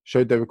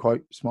showed they were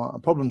quite smart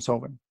at problem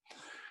solving.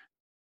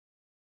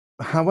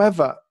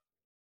 However,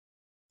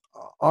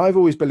 I've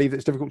always believed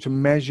it's difficult to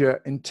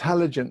measure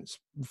intelligence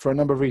for a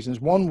number of reasons.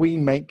 One, we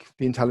make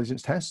the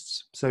intelligence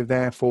tests, so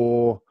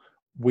therefore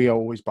we are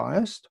always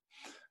biased.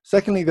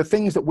 Secondly, the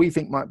things that we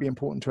think might be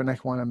important to an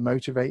equine and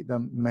motivate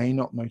them may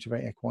not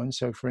motivate equines.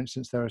 So for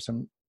instance, there are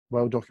some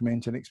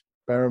well-documented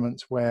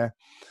experiments where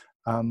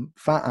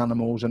fat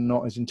animals are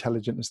not as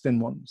intelligent as thin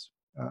ones.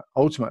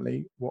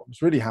 Ultimately, what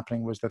was really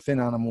happening was the thin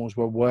animals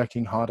were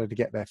working harder to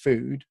get their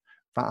food.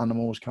 Fat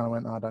animals kind of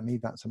went, I don't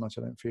need that so much,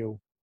 I don't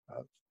feel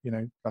you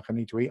know, like I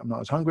need to eat, I'm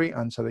not as hungry,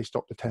 and so they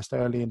stopped the test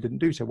early and didn't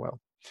do so well.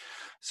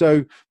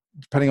 So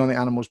depending on the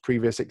animal's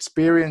previous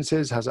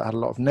experiences, has it had a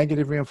lot of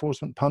negative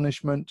reinforcement,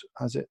 punishment,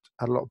 has it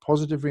had a lot of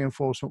positive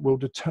reinforcement, will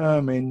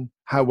determine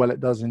how well it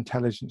does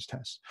intelligence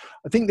tests.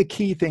 I think the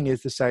key thing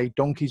is to say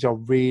donkeys are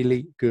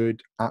really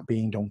good at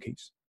being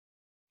donkeys.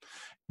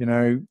 You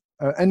know,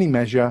 any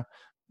measure,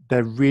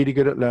 they're really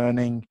good at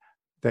learning.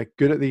 They're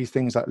good at these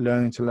things like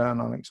learning to learn,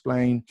 I'll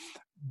explain,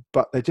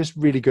 but they're just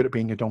really good at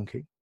being a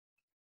donkey.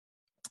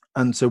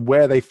 And so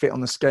where they fit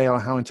on the scale,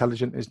 how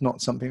intelligent, is not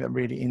something that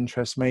really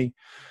interests me.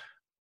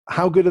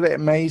 How good are they at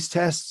maze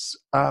tests?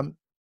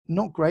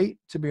 Not great,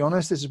 to be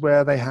honest. This is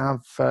where they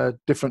have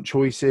different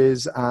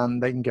choices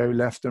and they can go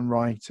left and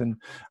right and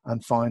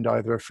find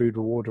either a food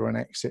reward or an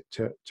exit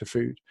to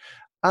food.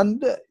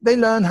 And they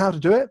learn how to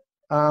do it.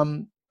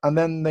 And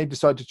then they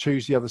decide to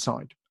choose the other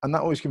side. And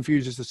that always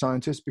confuses the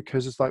scientists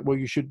because it's like, well,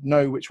 you should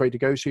know which way to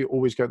go, so you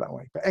always go that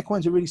way. But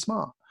equines are really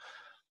smart.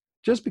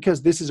 Just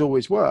because this has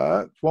always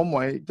worked one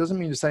way doesn't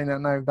mean to say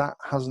no, that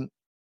hasn't,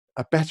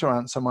 a better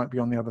answer might be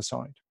on the other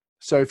side.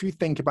 So if you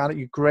think about it,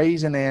 you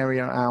graze an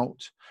area out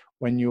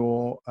when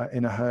you're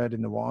in a herd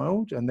in the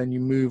wild, and then you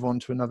move on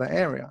to another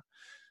area.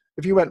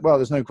 If you went, well,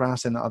 there's no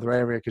grass in that other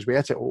area because we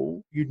ate it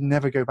all, you'd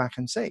never go back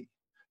and see.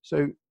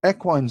 So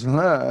equines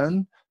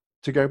learn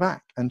to go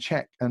back and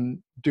check and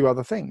do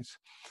other things.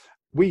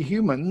 We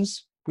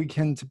humans, we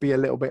tend to be a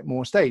little bit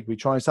more staid. We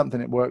try something,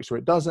 it works or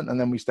it doesn't,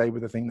 and then we stay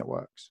with the thing that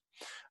works.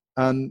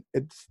 And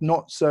it's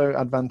not so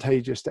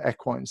advantageous to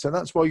equines. So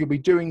that's why you'll be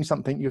doing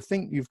something, you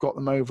think you've got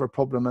them over a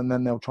problem, and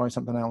then they'll try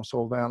something else,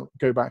 or they'll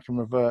go back and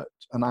revert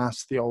and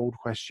ask the old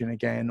question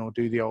again, or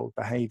do the old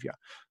behavior.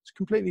 It's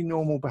completely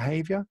normal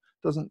behavior.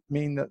 Doesn't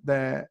mean that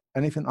they're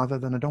anything other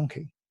than a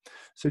donkey.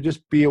 So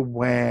just be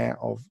aware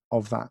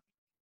of that.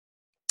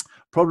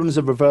 Problems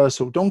of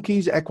reversal.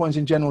 Donkeys, equines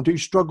in general, do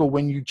struggle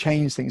when you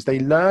change things. They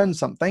learn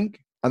something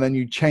and then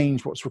you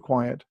change what's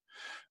required.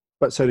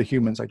 But so do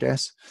humans, I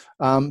guess.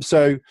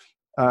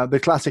 The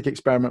classic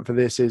experiment for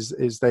this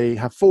is they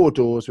have 4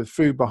 doors with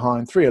food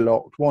behind, 3 are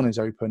locked, 1 is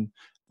open.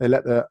 They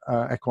let the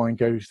equine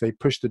go, they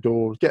push the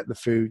door, get the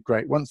food,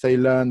 great. Once they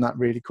learn that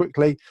really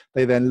quickly,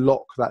 they then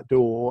lock that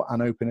door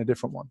and open a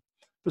different one.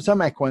 For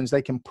some equines,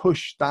 they can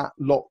push that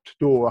locked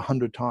door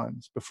 100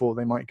 times before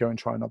they might go and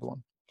try another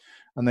one.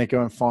 And they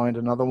go and find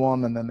another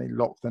one, and then they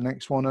lock the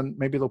next one, and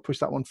maybe they'll push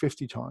that one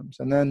 50 times.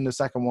 And then the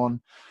second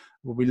one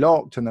will be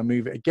locked, and they'll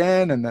move it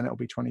again, and then it'll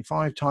be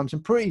 25 times.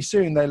 And pretty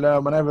soon they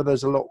learn whenever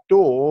there's a locked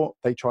door,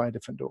 they try a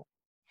different door.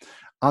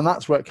 And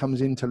that's where it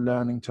comes into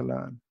learning to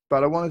learn.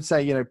 But I wanted to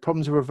say, you know,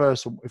 problems of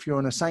reversal. If you're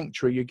in a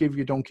sanctuary, you give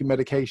your donkey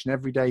medication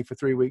every day for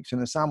 3 weeks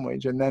in a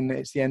sandwich, and then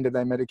it's the end of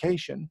their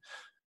medication.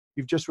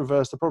 You've just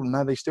reversed the problem.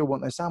 Now they still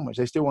want their sandwich.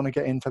 They still want to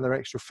get in for their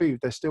extra food.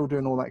 They're still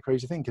doing all that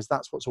crazy thing because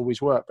that's what's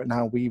always worked. But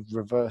now we've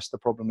reversed the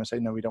problem and say,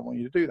 no, we don't want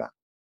you to do that.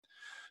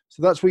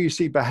 So that's where you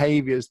see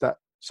behaviors that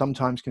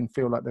sometimes can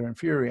feel like they're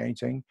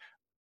infuriating,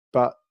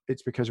 but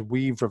it's because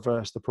we've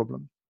reversed the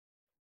problem.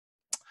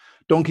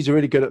 Donkeys are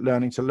really good at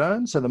learning to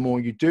learn. So the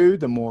more you do,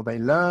 the more they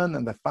learn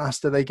and the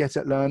faster they get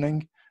at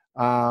learning.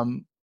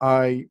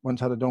 I once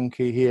had a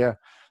donkey here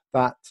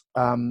that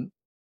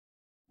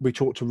we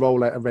taught to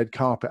roll out a red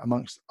carpet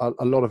amongst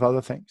a lot of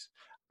other things.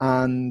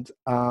 And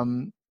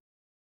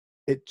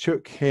it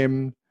took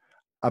him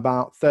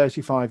about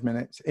 35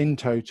 minutes in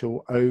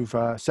total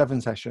over 7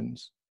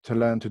 sessions to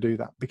learn to do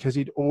that, because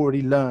he'd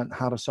already learned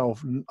how to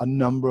solve a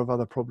number of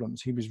other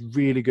problems. He was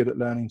really good at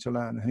learning to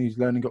learn, and his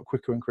learning got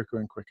quicker and quicker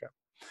and quicker.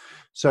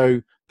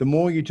 So the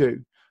more you do,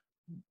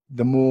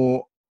 the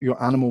more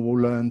your animal will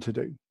learn to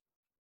do.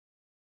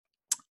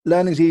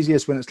 Learning is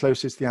easiest when it's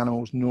closest to the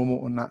animal's normal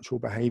or natural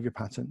behavior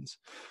patterns.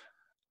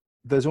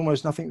 There's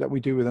almost nothing that we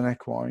do with an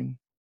equine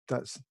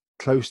that's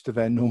close to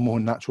their normal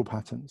and natural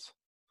patterns.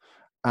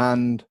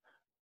 And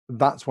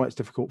that's why it's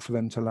difficult for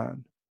them to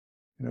learn.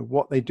 You know,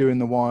 what they do in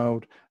the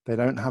wild, they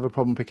don't have a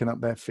problem picking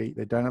up their feet.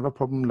 They don't have a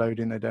problem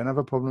loading. They don't have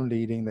a problem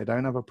leading. They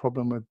don't have a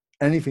problem with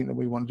anything that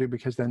we want to do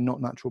because they're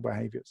not natural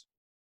behaviors.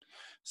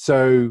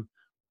 So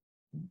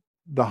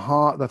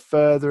the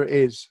further it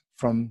is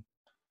from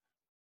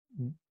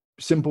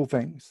simple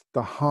things,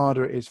 the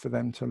harder it is for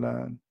them to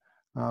learn.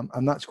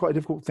 And that's quite a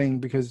difficult thing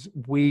because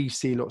we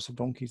see lots of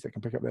donkeys that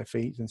can pick up their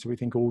feet, and so we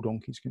think all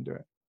donkeys can do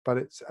it. But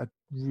it's a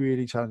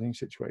really challenging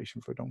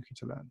situation for a donkey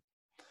to learn.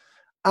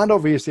 And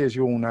obviously, as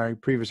you all know,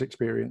 previous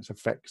experience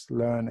affects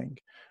learning.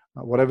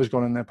 Whatever's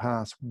gone in their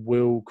past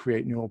will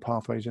create neural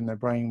pathways in their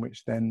brain,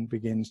 which then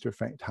begins to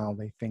affect how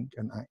they think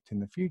and act in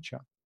the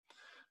future.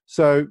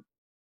 So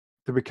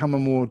to become a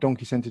more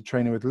donkey-centered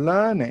trainer with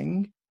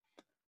learning,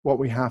 what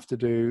we have to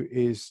do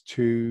is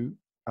to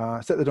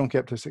set the donkey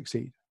up to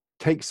succeed.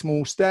 Take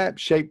small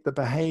steps, shape the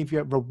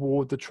behavior,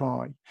 reward the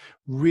try.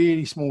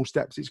 Really small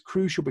steps. It's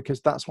crucial because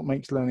that's what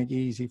makes learning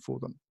easy for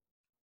them.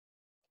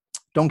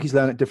 Donkeys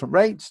learn at different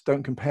rates.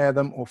 Don't compare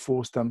them or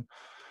force them.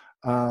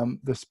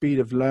 The speed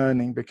of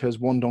learning, because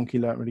one donkey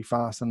learned really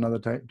fast,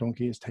 another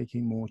donkey is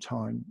taking more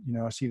time. You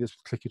know, I see this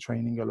with clicker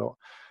training a lot.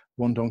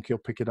 One donkey will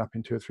pick it up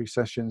in 2 or 3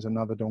 sessions.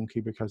 Another donkey,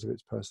 because of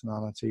its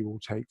personality, will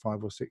take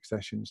 5 or 6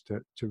 sessions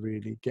to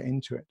really get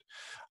into it.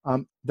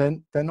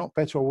 Then they're not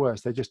better or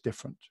worse. They're just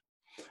different.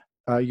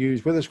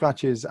 Use wither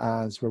scratches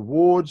as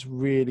rewards.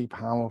 Really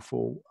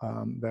powerful.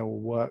 They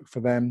will work for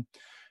them.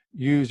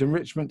 Use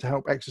enrichment to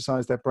help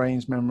exercise their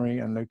brain's memory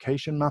and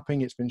location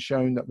mapping. It's been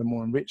shown that the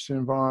more enriched the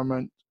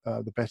environment,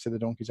 the better the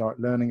donkeys are at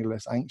learning, the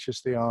less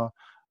anxious they are,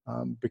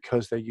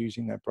 because they're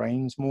using their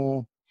brains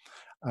more.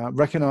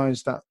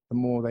 Recognize that the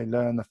more they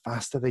learn, the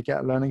faster they get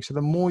at learning. So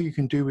the more you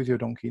can do with your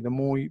donkey, the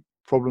more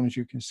problems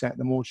you can set,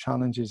 the more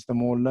challenges, the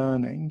more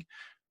learning,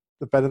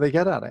 the better they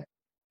get at it.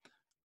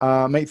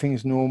 Make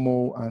things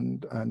normal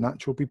and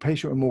natural. Be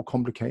patient with more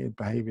complicated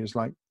behaviors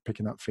like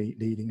picking up feet,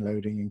 leading,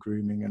 loading, and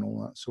grooming, and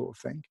all that sort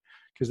of thing,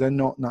 because they're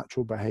not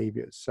natural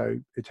behaviors. So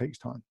it takes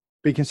time.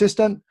 Be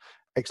consistent.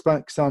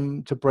 Expect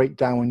some to break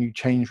down when you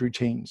change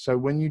routines. So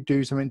when you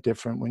do something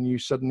different, when you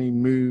suddenly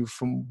move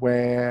from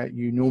where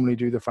you normally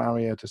do the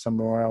farrier to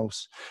somewhere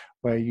else,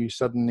 where you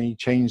suddenly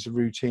change the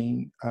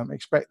routine,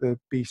 expect there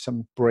to be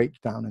some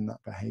breakdown in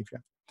that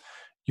behavior.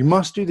 You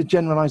must do the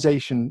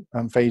generalization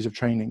phase of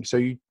training.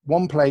 So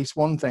one place,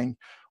 one thing.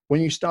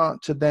 When you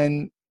start to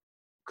then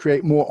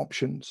create more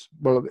options,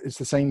 well, it's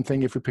the same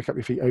thing if we pick up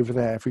your feet over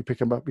there, if we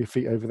pick up your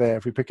feet over there,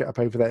 if we pick it up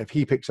over there, if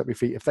he picks up your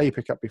feet, if they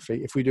pick up your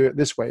feet, if we do it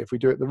this way, if we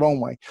do it the wrong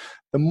way.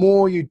 The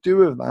more you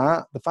do of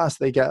that, the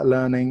faster they get at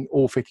learning.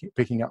 All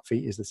picking up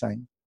feet is the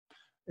same.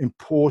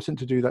 Important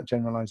to do that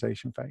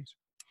generalization phase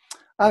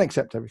and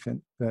accept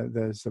everything.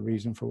 There's a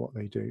reason for what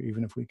they do,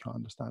 even if we can't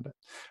understand it.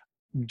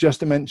 Just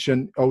to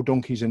mention old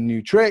donkeys and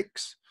new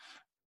tricks.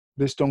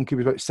 This donkey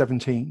was about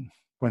 17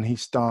 when he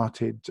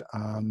started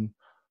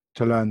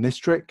to learn this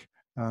trick.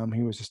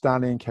 He was a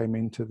stallion, came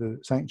into the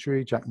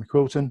sanctuary, Jack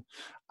McQuilton,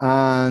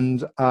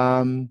 and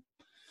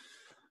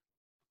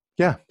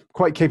yeah,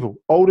 quite capable.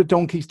 Older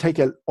donkeys take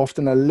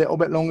often a little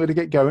bit longer to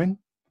get going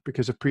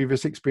because of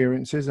previous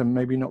experiences and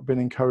maybe not been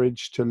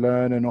encouraged to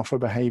learn and offer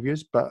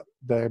behaviors, but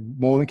they're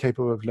more than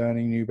capable of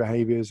learning new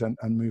behaviors and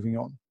moving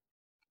on.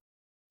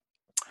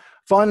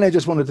 Finally, I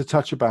just wanted to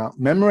touch about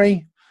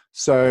memory.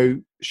 So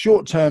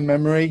short-term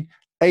memory,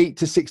 8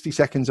 to 60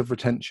 seconds of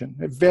retention.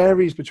 It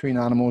varies between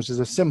animals. There's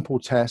a simple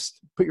test.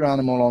 Put your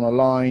animal on a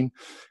line,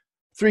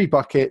 3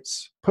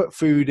 buckets, put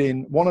food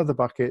in one of the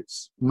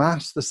buckets,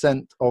 mask the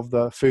scent of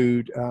the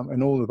food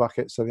in all the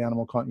buckets so the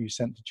animal can't use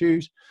scent to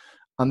choose,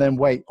 and then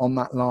wait on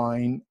that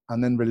line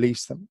and then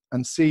release them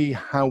and see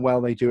how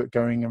well they do at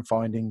going and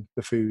finding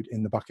the food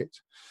in the bucket.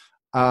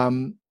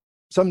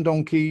 Some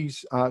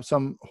donkeys,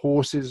 some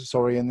horses,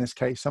 in this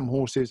case, some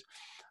horses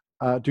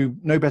do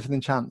no better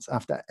than chance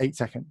after 8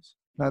 seconds.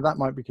 Now, that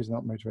might be because they're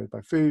not motivated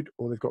by food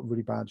or they've got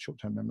really bad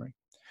short-term memory.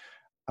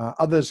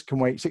 Others can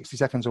wait 60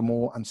 seconds or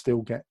more and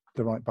still get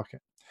the right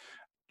bucket.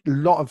 A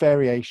lot of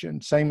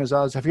variation, same as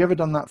us. Have you ever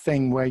done that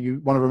thing where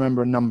you want to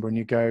remember a number and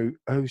you go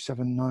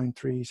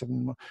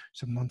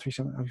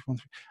 0793717137013,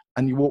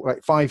 and you walk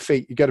like 5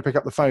 feet, you go to pick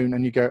up the phone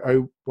and you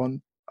go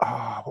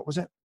what was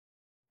it?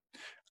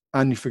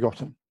 And you've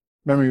forgotten.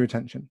 Memory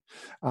retention.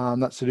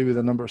 That's to do with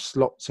the number of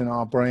slots in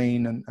our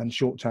brain and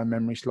short-term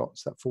memory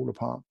slots that fall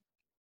apart.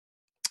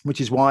 Which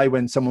is why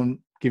when someone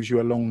gives you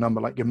a long number,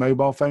 like your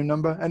mobile phone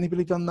number,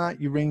 anybody done that?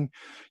 You ring,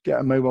 get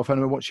a mobile phone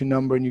number, what's your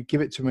number, and you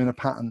give it to them in a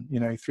pattern,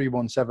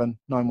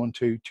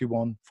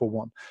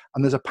 317-912-2141.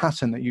 And there's a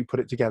pattern that you put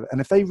it together. And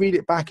if they read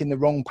it back in the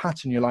wrong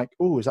pattern, you're like,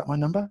 oh, is that my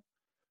number?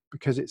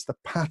 Because it's the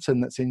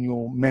pattern that's in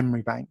your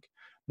memory bank,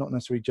 not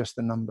necessarily just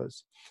the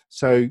numbers.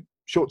 So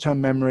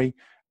short-term memory,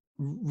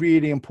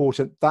 really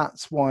important.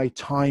 That's why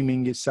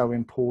timing is so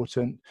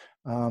important.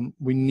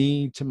 We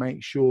need to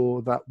make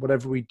sure that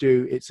whatever we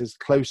do, it's as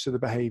close to the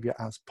behavior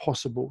as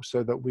possible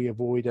so that we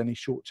avoid any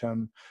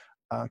short-term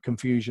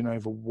confusion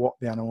over what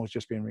the animal is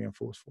just being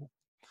reinforced for.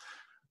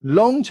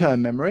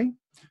 Long-term memory.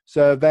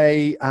 So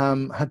they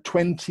had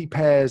 20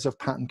 pairs of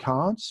pattern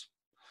cards.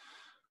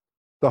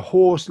 The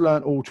horse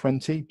learnt all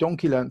 20,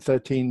 donkey learnt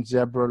 13,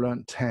 zebra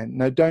learnt 10.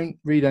 Now, don't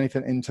read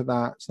anything into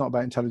that. It's not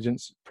about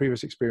intelligence,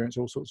 previous experience,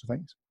 all sorts of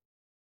things.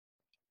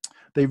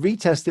 They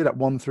retested at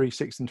 1, 3,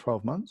 6, and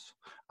 12 months,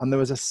 and there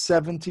was a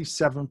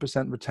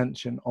 77%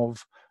 retention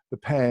of the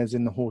pairs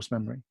in the horse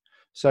memory.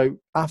 So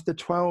after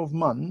 12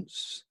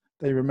 months,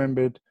 they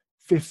remembered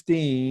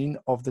 15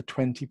 of the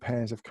 20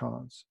 pairs of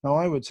cards. Now,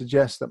 I would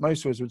suggest that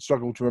most of us would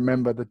struggle to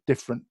remember the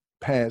different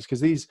pairs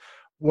because these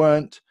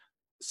weren't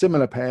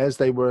similar pairs.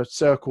 They were a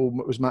circle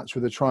that was matched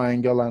with a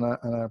triangle and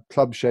a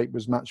club shape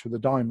was matched with a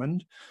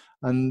diamond.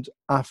 And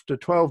after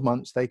 12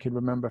 months, they could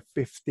remember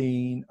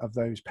 15 of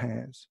those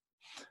pairs.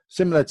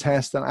 Similar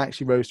test that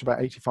actually rose to about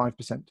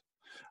 85%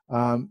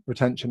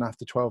 retention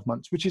after 12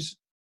 months, which is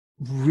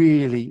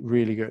really,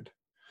 really good.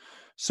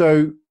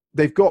 So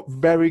they've got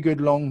very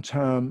good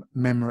long-term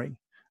memory.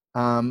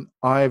 I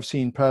have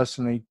seen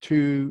personally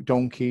 2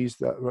 donkeys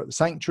that were at the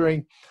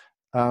sanctuary.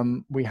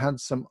 We had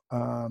some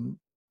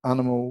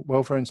animal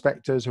welfare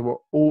inspectors who were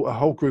a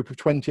whole group of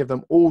 20 of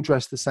them, all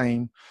dressed the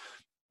same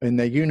in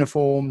their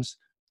uniforms.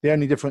 The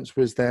only difference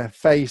was their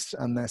face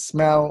and their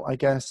smell, I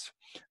guess.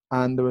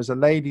 And there was a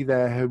lady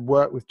there who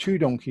worked with 2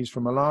 donkeys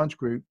from a large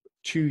group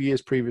 2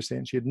 years previously,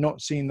 and she had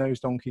not seen those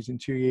donkeys in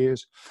 2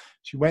 years.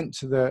 She went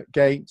to the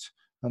gate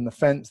and the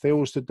fence. They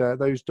all stood there.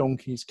 Those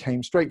donkeys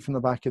came straight from the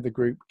back of the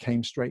group,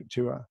 came straight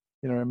to her.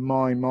 In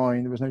my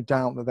mind, there was no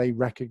doubt that they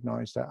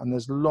recognized her. And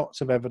there's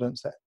lots of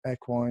evidence that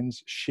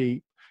equines,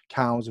 sheep,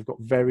 cows have got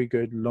very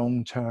good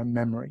long-term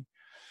memory.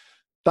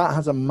 That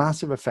has a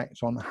massive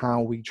effect on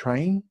how we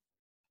train.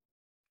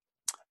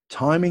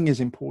 Timing is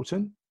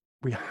important.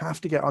 We have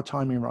to get our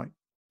timing right.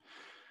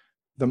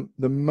 The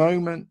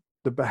moment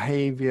the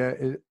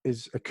behavior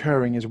is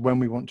occurring is when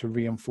we want to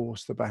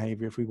reinforce the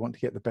behavior if we want to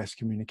get the best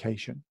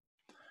communication.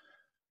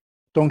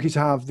 Donkeys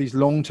have these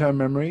long-term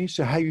memories,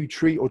 so how you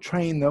treat or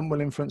train them will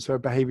influence their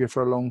behavior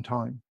for a long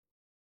time.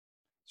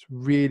 It's a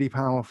really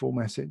powerful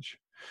message.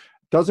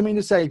 Doesn't mean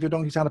to say if your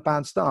donkey's had a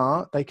bad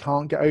start, they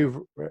can't get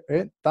over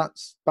it.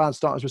 That's bad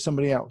starters with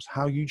somebody else.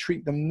 How you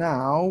treat them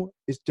now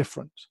is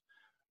different.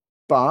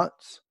 But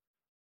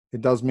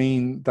it does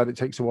mean that it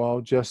takes a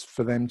while just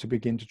for them to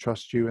begin to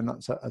trust you, and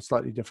that's a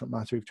slightly different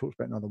matter we've talked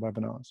about in other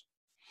webinars.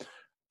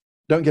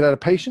 Don't get out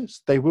of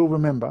patience. They will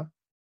remember,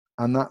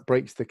 and that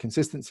breaks the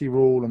consistency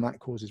rule, and that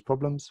causes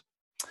problems.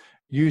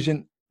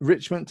 Using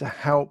enrichment to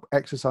help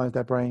exercise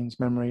their brains,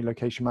 memory,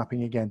 location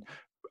mapping. Again,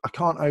 I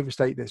can't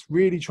overstate this.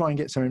 Really try and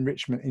get some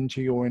enrichment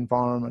into your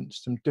environment,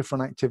 some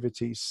different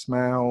activities,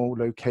 smell,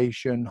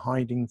 location,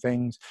 hiding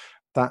things.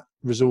 That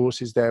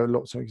resource is there,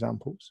 lots of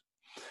examples.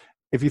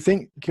 If you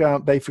think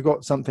they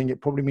forgot something,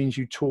 it probably means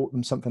you taught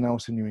them something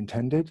else than you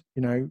intended.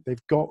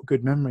 They've got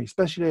good memory,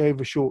 especially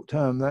over short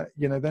term. That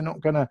they're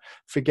not going to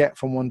forget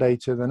from one day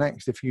to the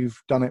next if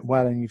you've done it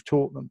well and you've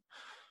taught them.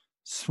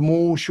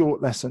 Small,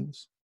 short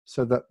lessons,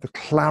 so that the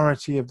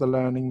clarity of the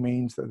learning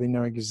means that they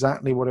know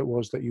exactly what it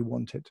was that you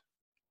wanted.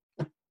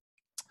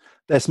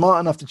 They're smart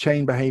enough to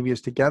chain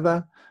behaviors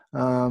together.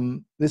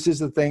 This is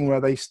the thing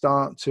where they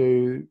start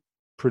to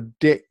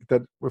predict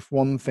that if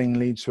one thing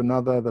leads to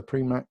another, the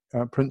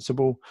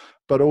principle,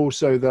 but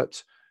also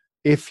that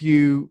if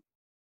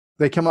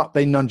they come up,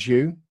 they nudge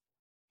you,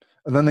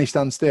 and then they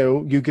stand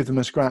still, you give them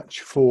a scratch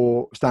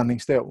for standing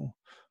still.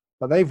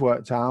 But they've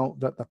worked out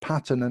that the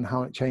pattern and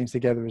how it chains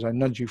together is I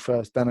nudge you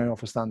first, then I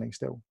offer standing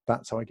still.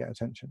 That's how I get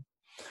attention.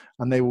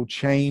 And they will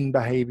chain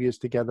behaviors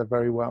together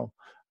very well.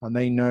 And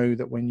they know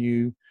that when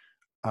you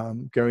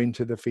go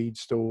into the feed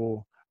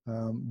store,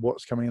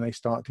 what's coming, they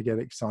start to get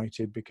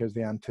excited because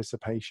the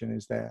anticipation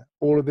is there.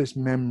 All of this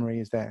memory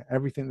is there.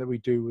 Everything that we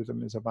do with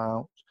them is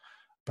about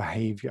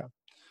behavior.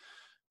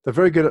 They're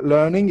very good at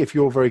learning if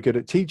you're very good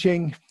at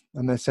teaching,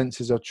 and their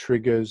senses are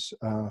triggers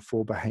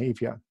for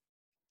behavior.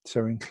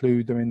 So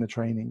include them in the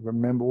training.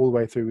 Remember, all the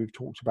way through we've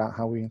talked about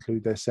how we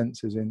include their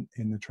senses in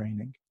the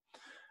training.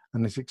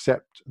 and let's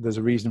accept there's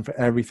a reason for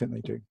everything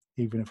they do,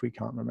 even if we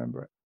can't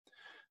remember it.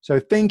 So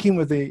thinking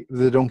with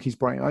the donkey's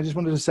brain, I just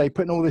wanted to say,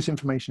 putting all this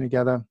information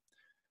together,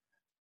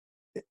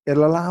 it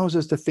allows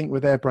us to think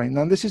with their brain.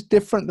 Now, this is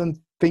different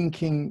than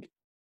thinking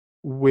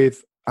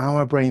with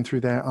our brain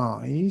through their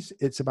eyes.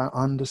 It's about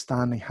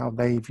understanding how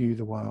they view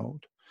the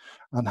world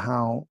and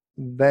how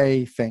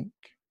they think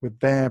with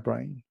their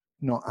brain,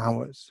 not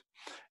ours.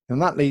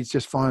 And that leads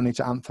just finally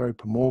to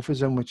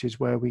anthropomorphism, which is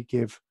where we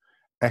give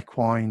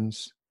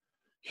equines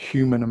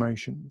human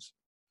emotions.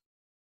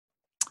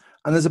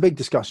 And there's a big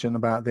discussion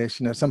about this.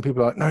 You know, some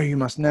people are like, no, you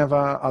must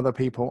never. Other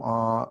people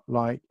are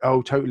like,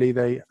 oh, totally,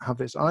 they have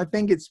this. And I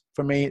think it's,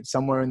 for me, it's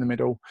somewhere in the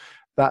middle,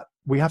 that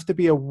we have to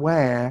be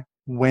aware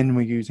when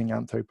we're using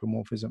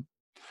anthropomorphism.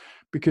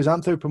 Because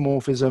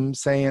anthropomorphism,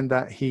 saying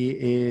that he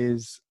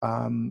is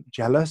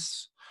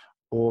jealous,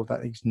 or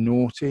that he's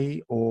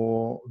naughty,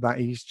 or that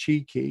he's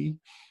cheeky,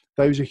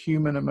 those are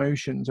human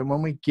emotions. And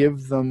when we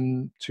give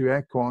them to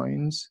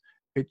equines,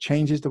 it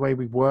changes the way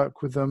we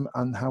work with them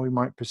and how we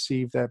might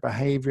perceive their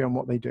behavior and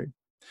what they do.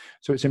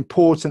 So it's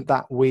important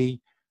that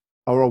we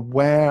are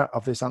aware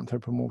of this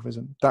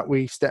anthropomorphism, that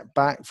we step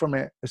back from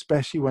it,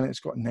 especially when it's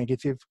got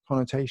negative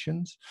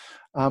connotations,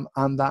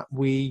 and that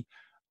we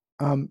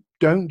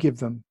don't give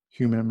them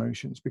human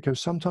emotions,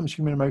 because sometimes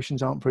human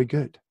emotions aren't very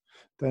good.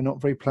 They're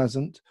not very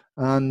pleasant,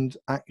 and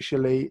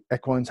actually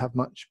equines have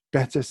much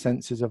better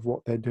senses of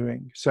what they're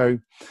doing. So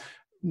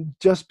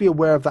just be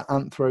aware of that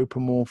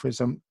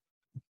anthropomorphism,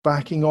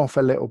 backing off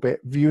a little bit,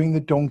 viewing the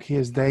donkey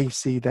as they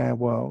see their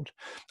world.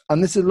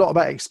 And this is a lot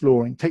about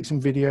exploring. Take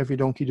some video of your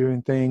donkey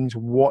doing things,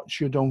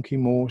 watch your donkey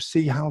more,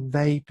 see how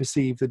they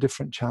perceive the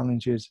different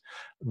challenges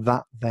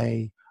that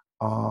they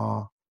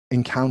are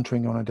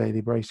encountering on a daily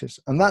basis.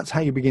 And that's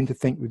how you begin to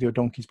think with your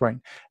donkey's brain.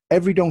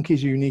 Every donkey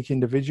is a unique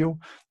individual,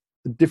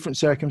 different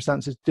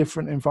circumstances,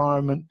 different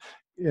environment.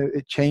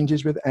 It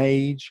changes with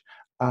age.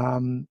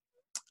 And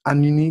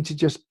you need to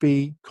just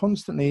be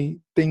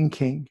constantly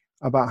thinking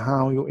about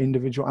how your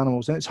individual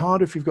animals, and it's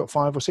harder if you've got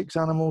 5 or 6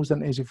 animals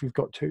than it is if you've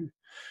got 2,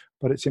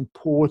 but it's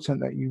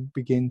important that you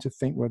begin to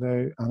think with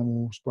the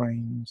animals'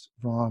 brains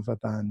rather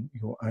than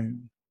your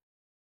own.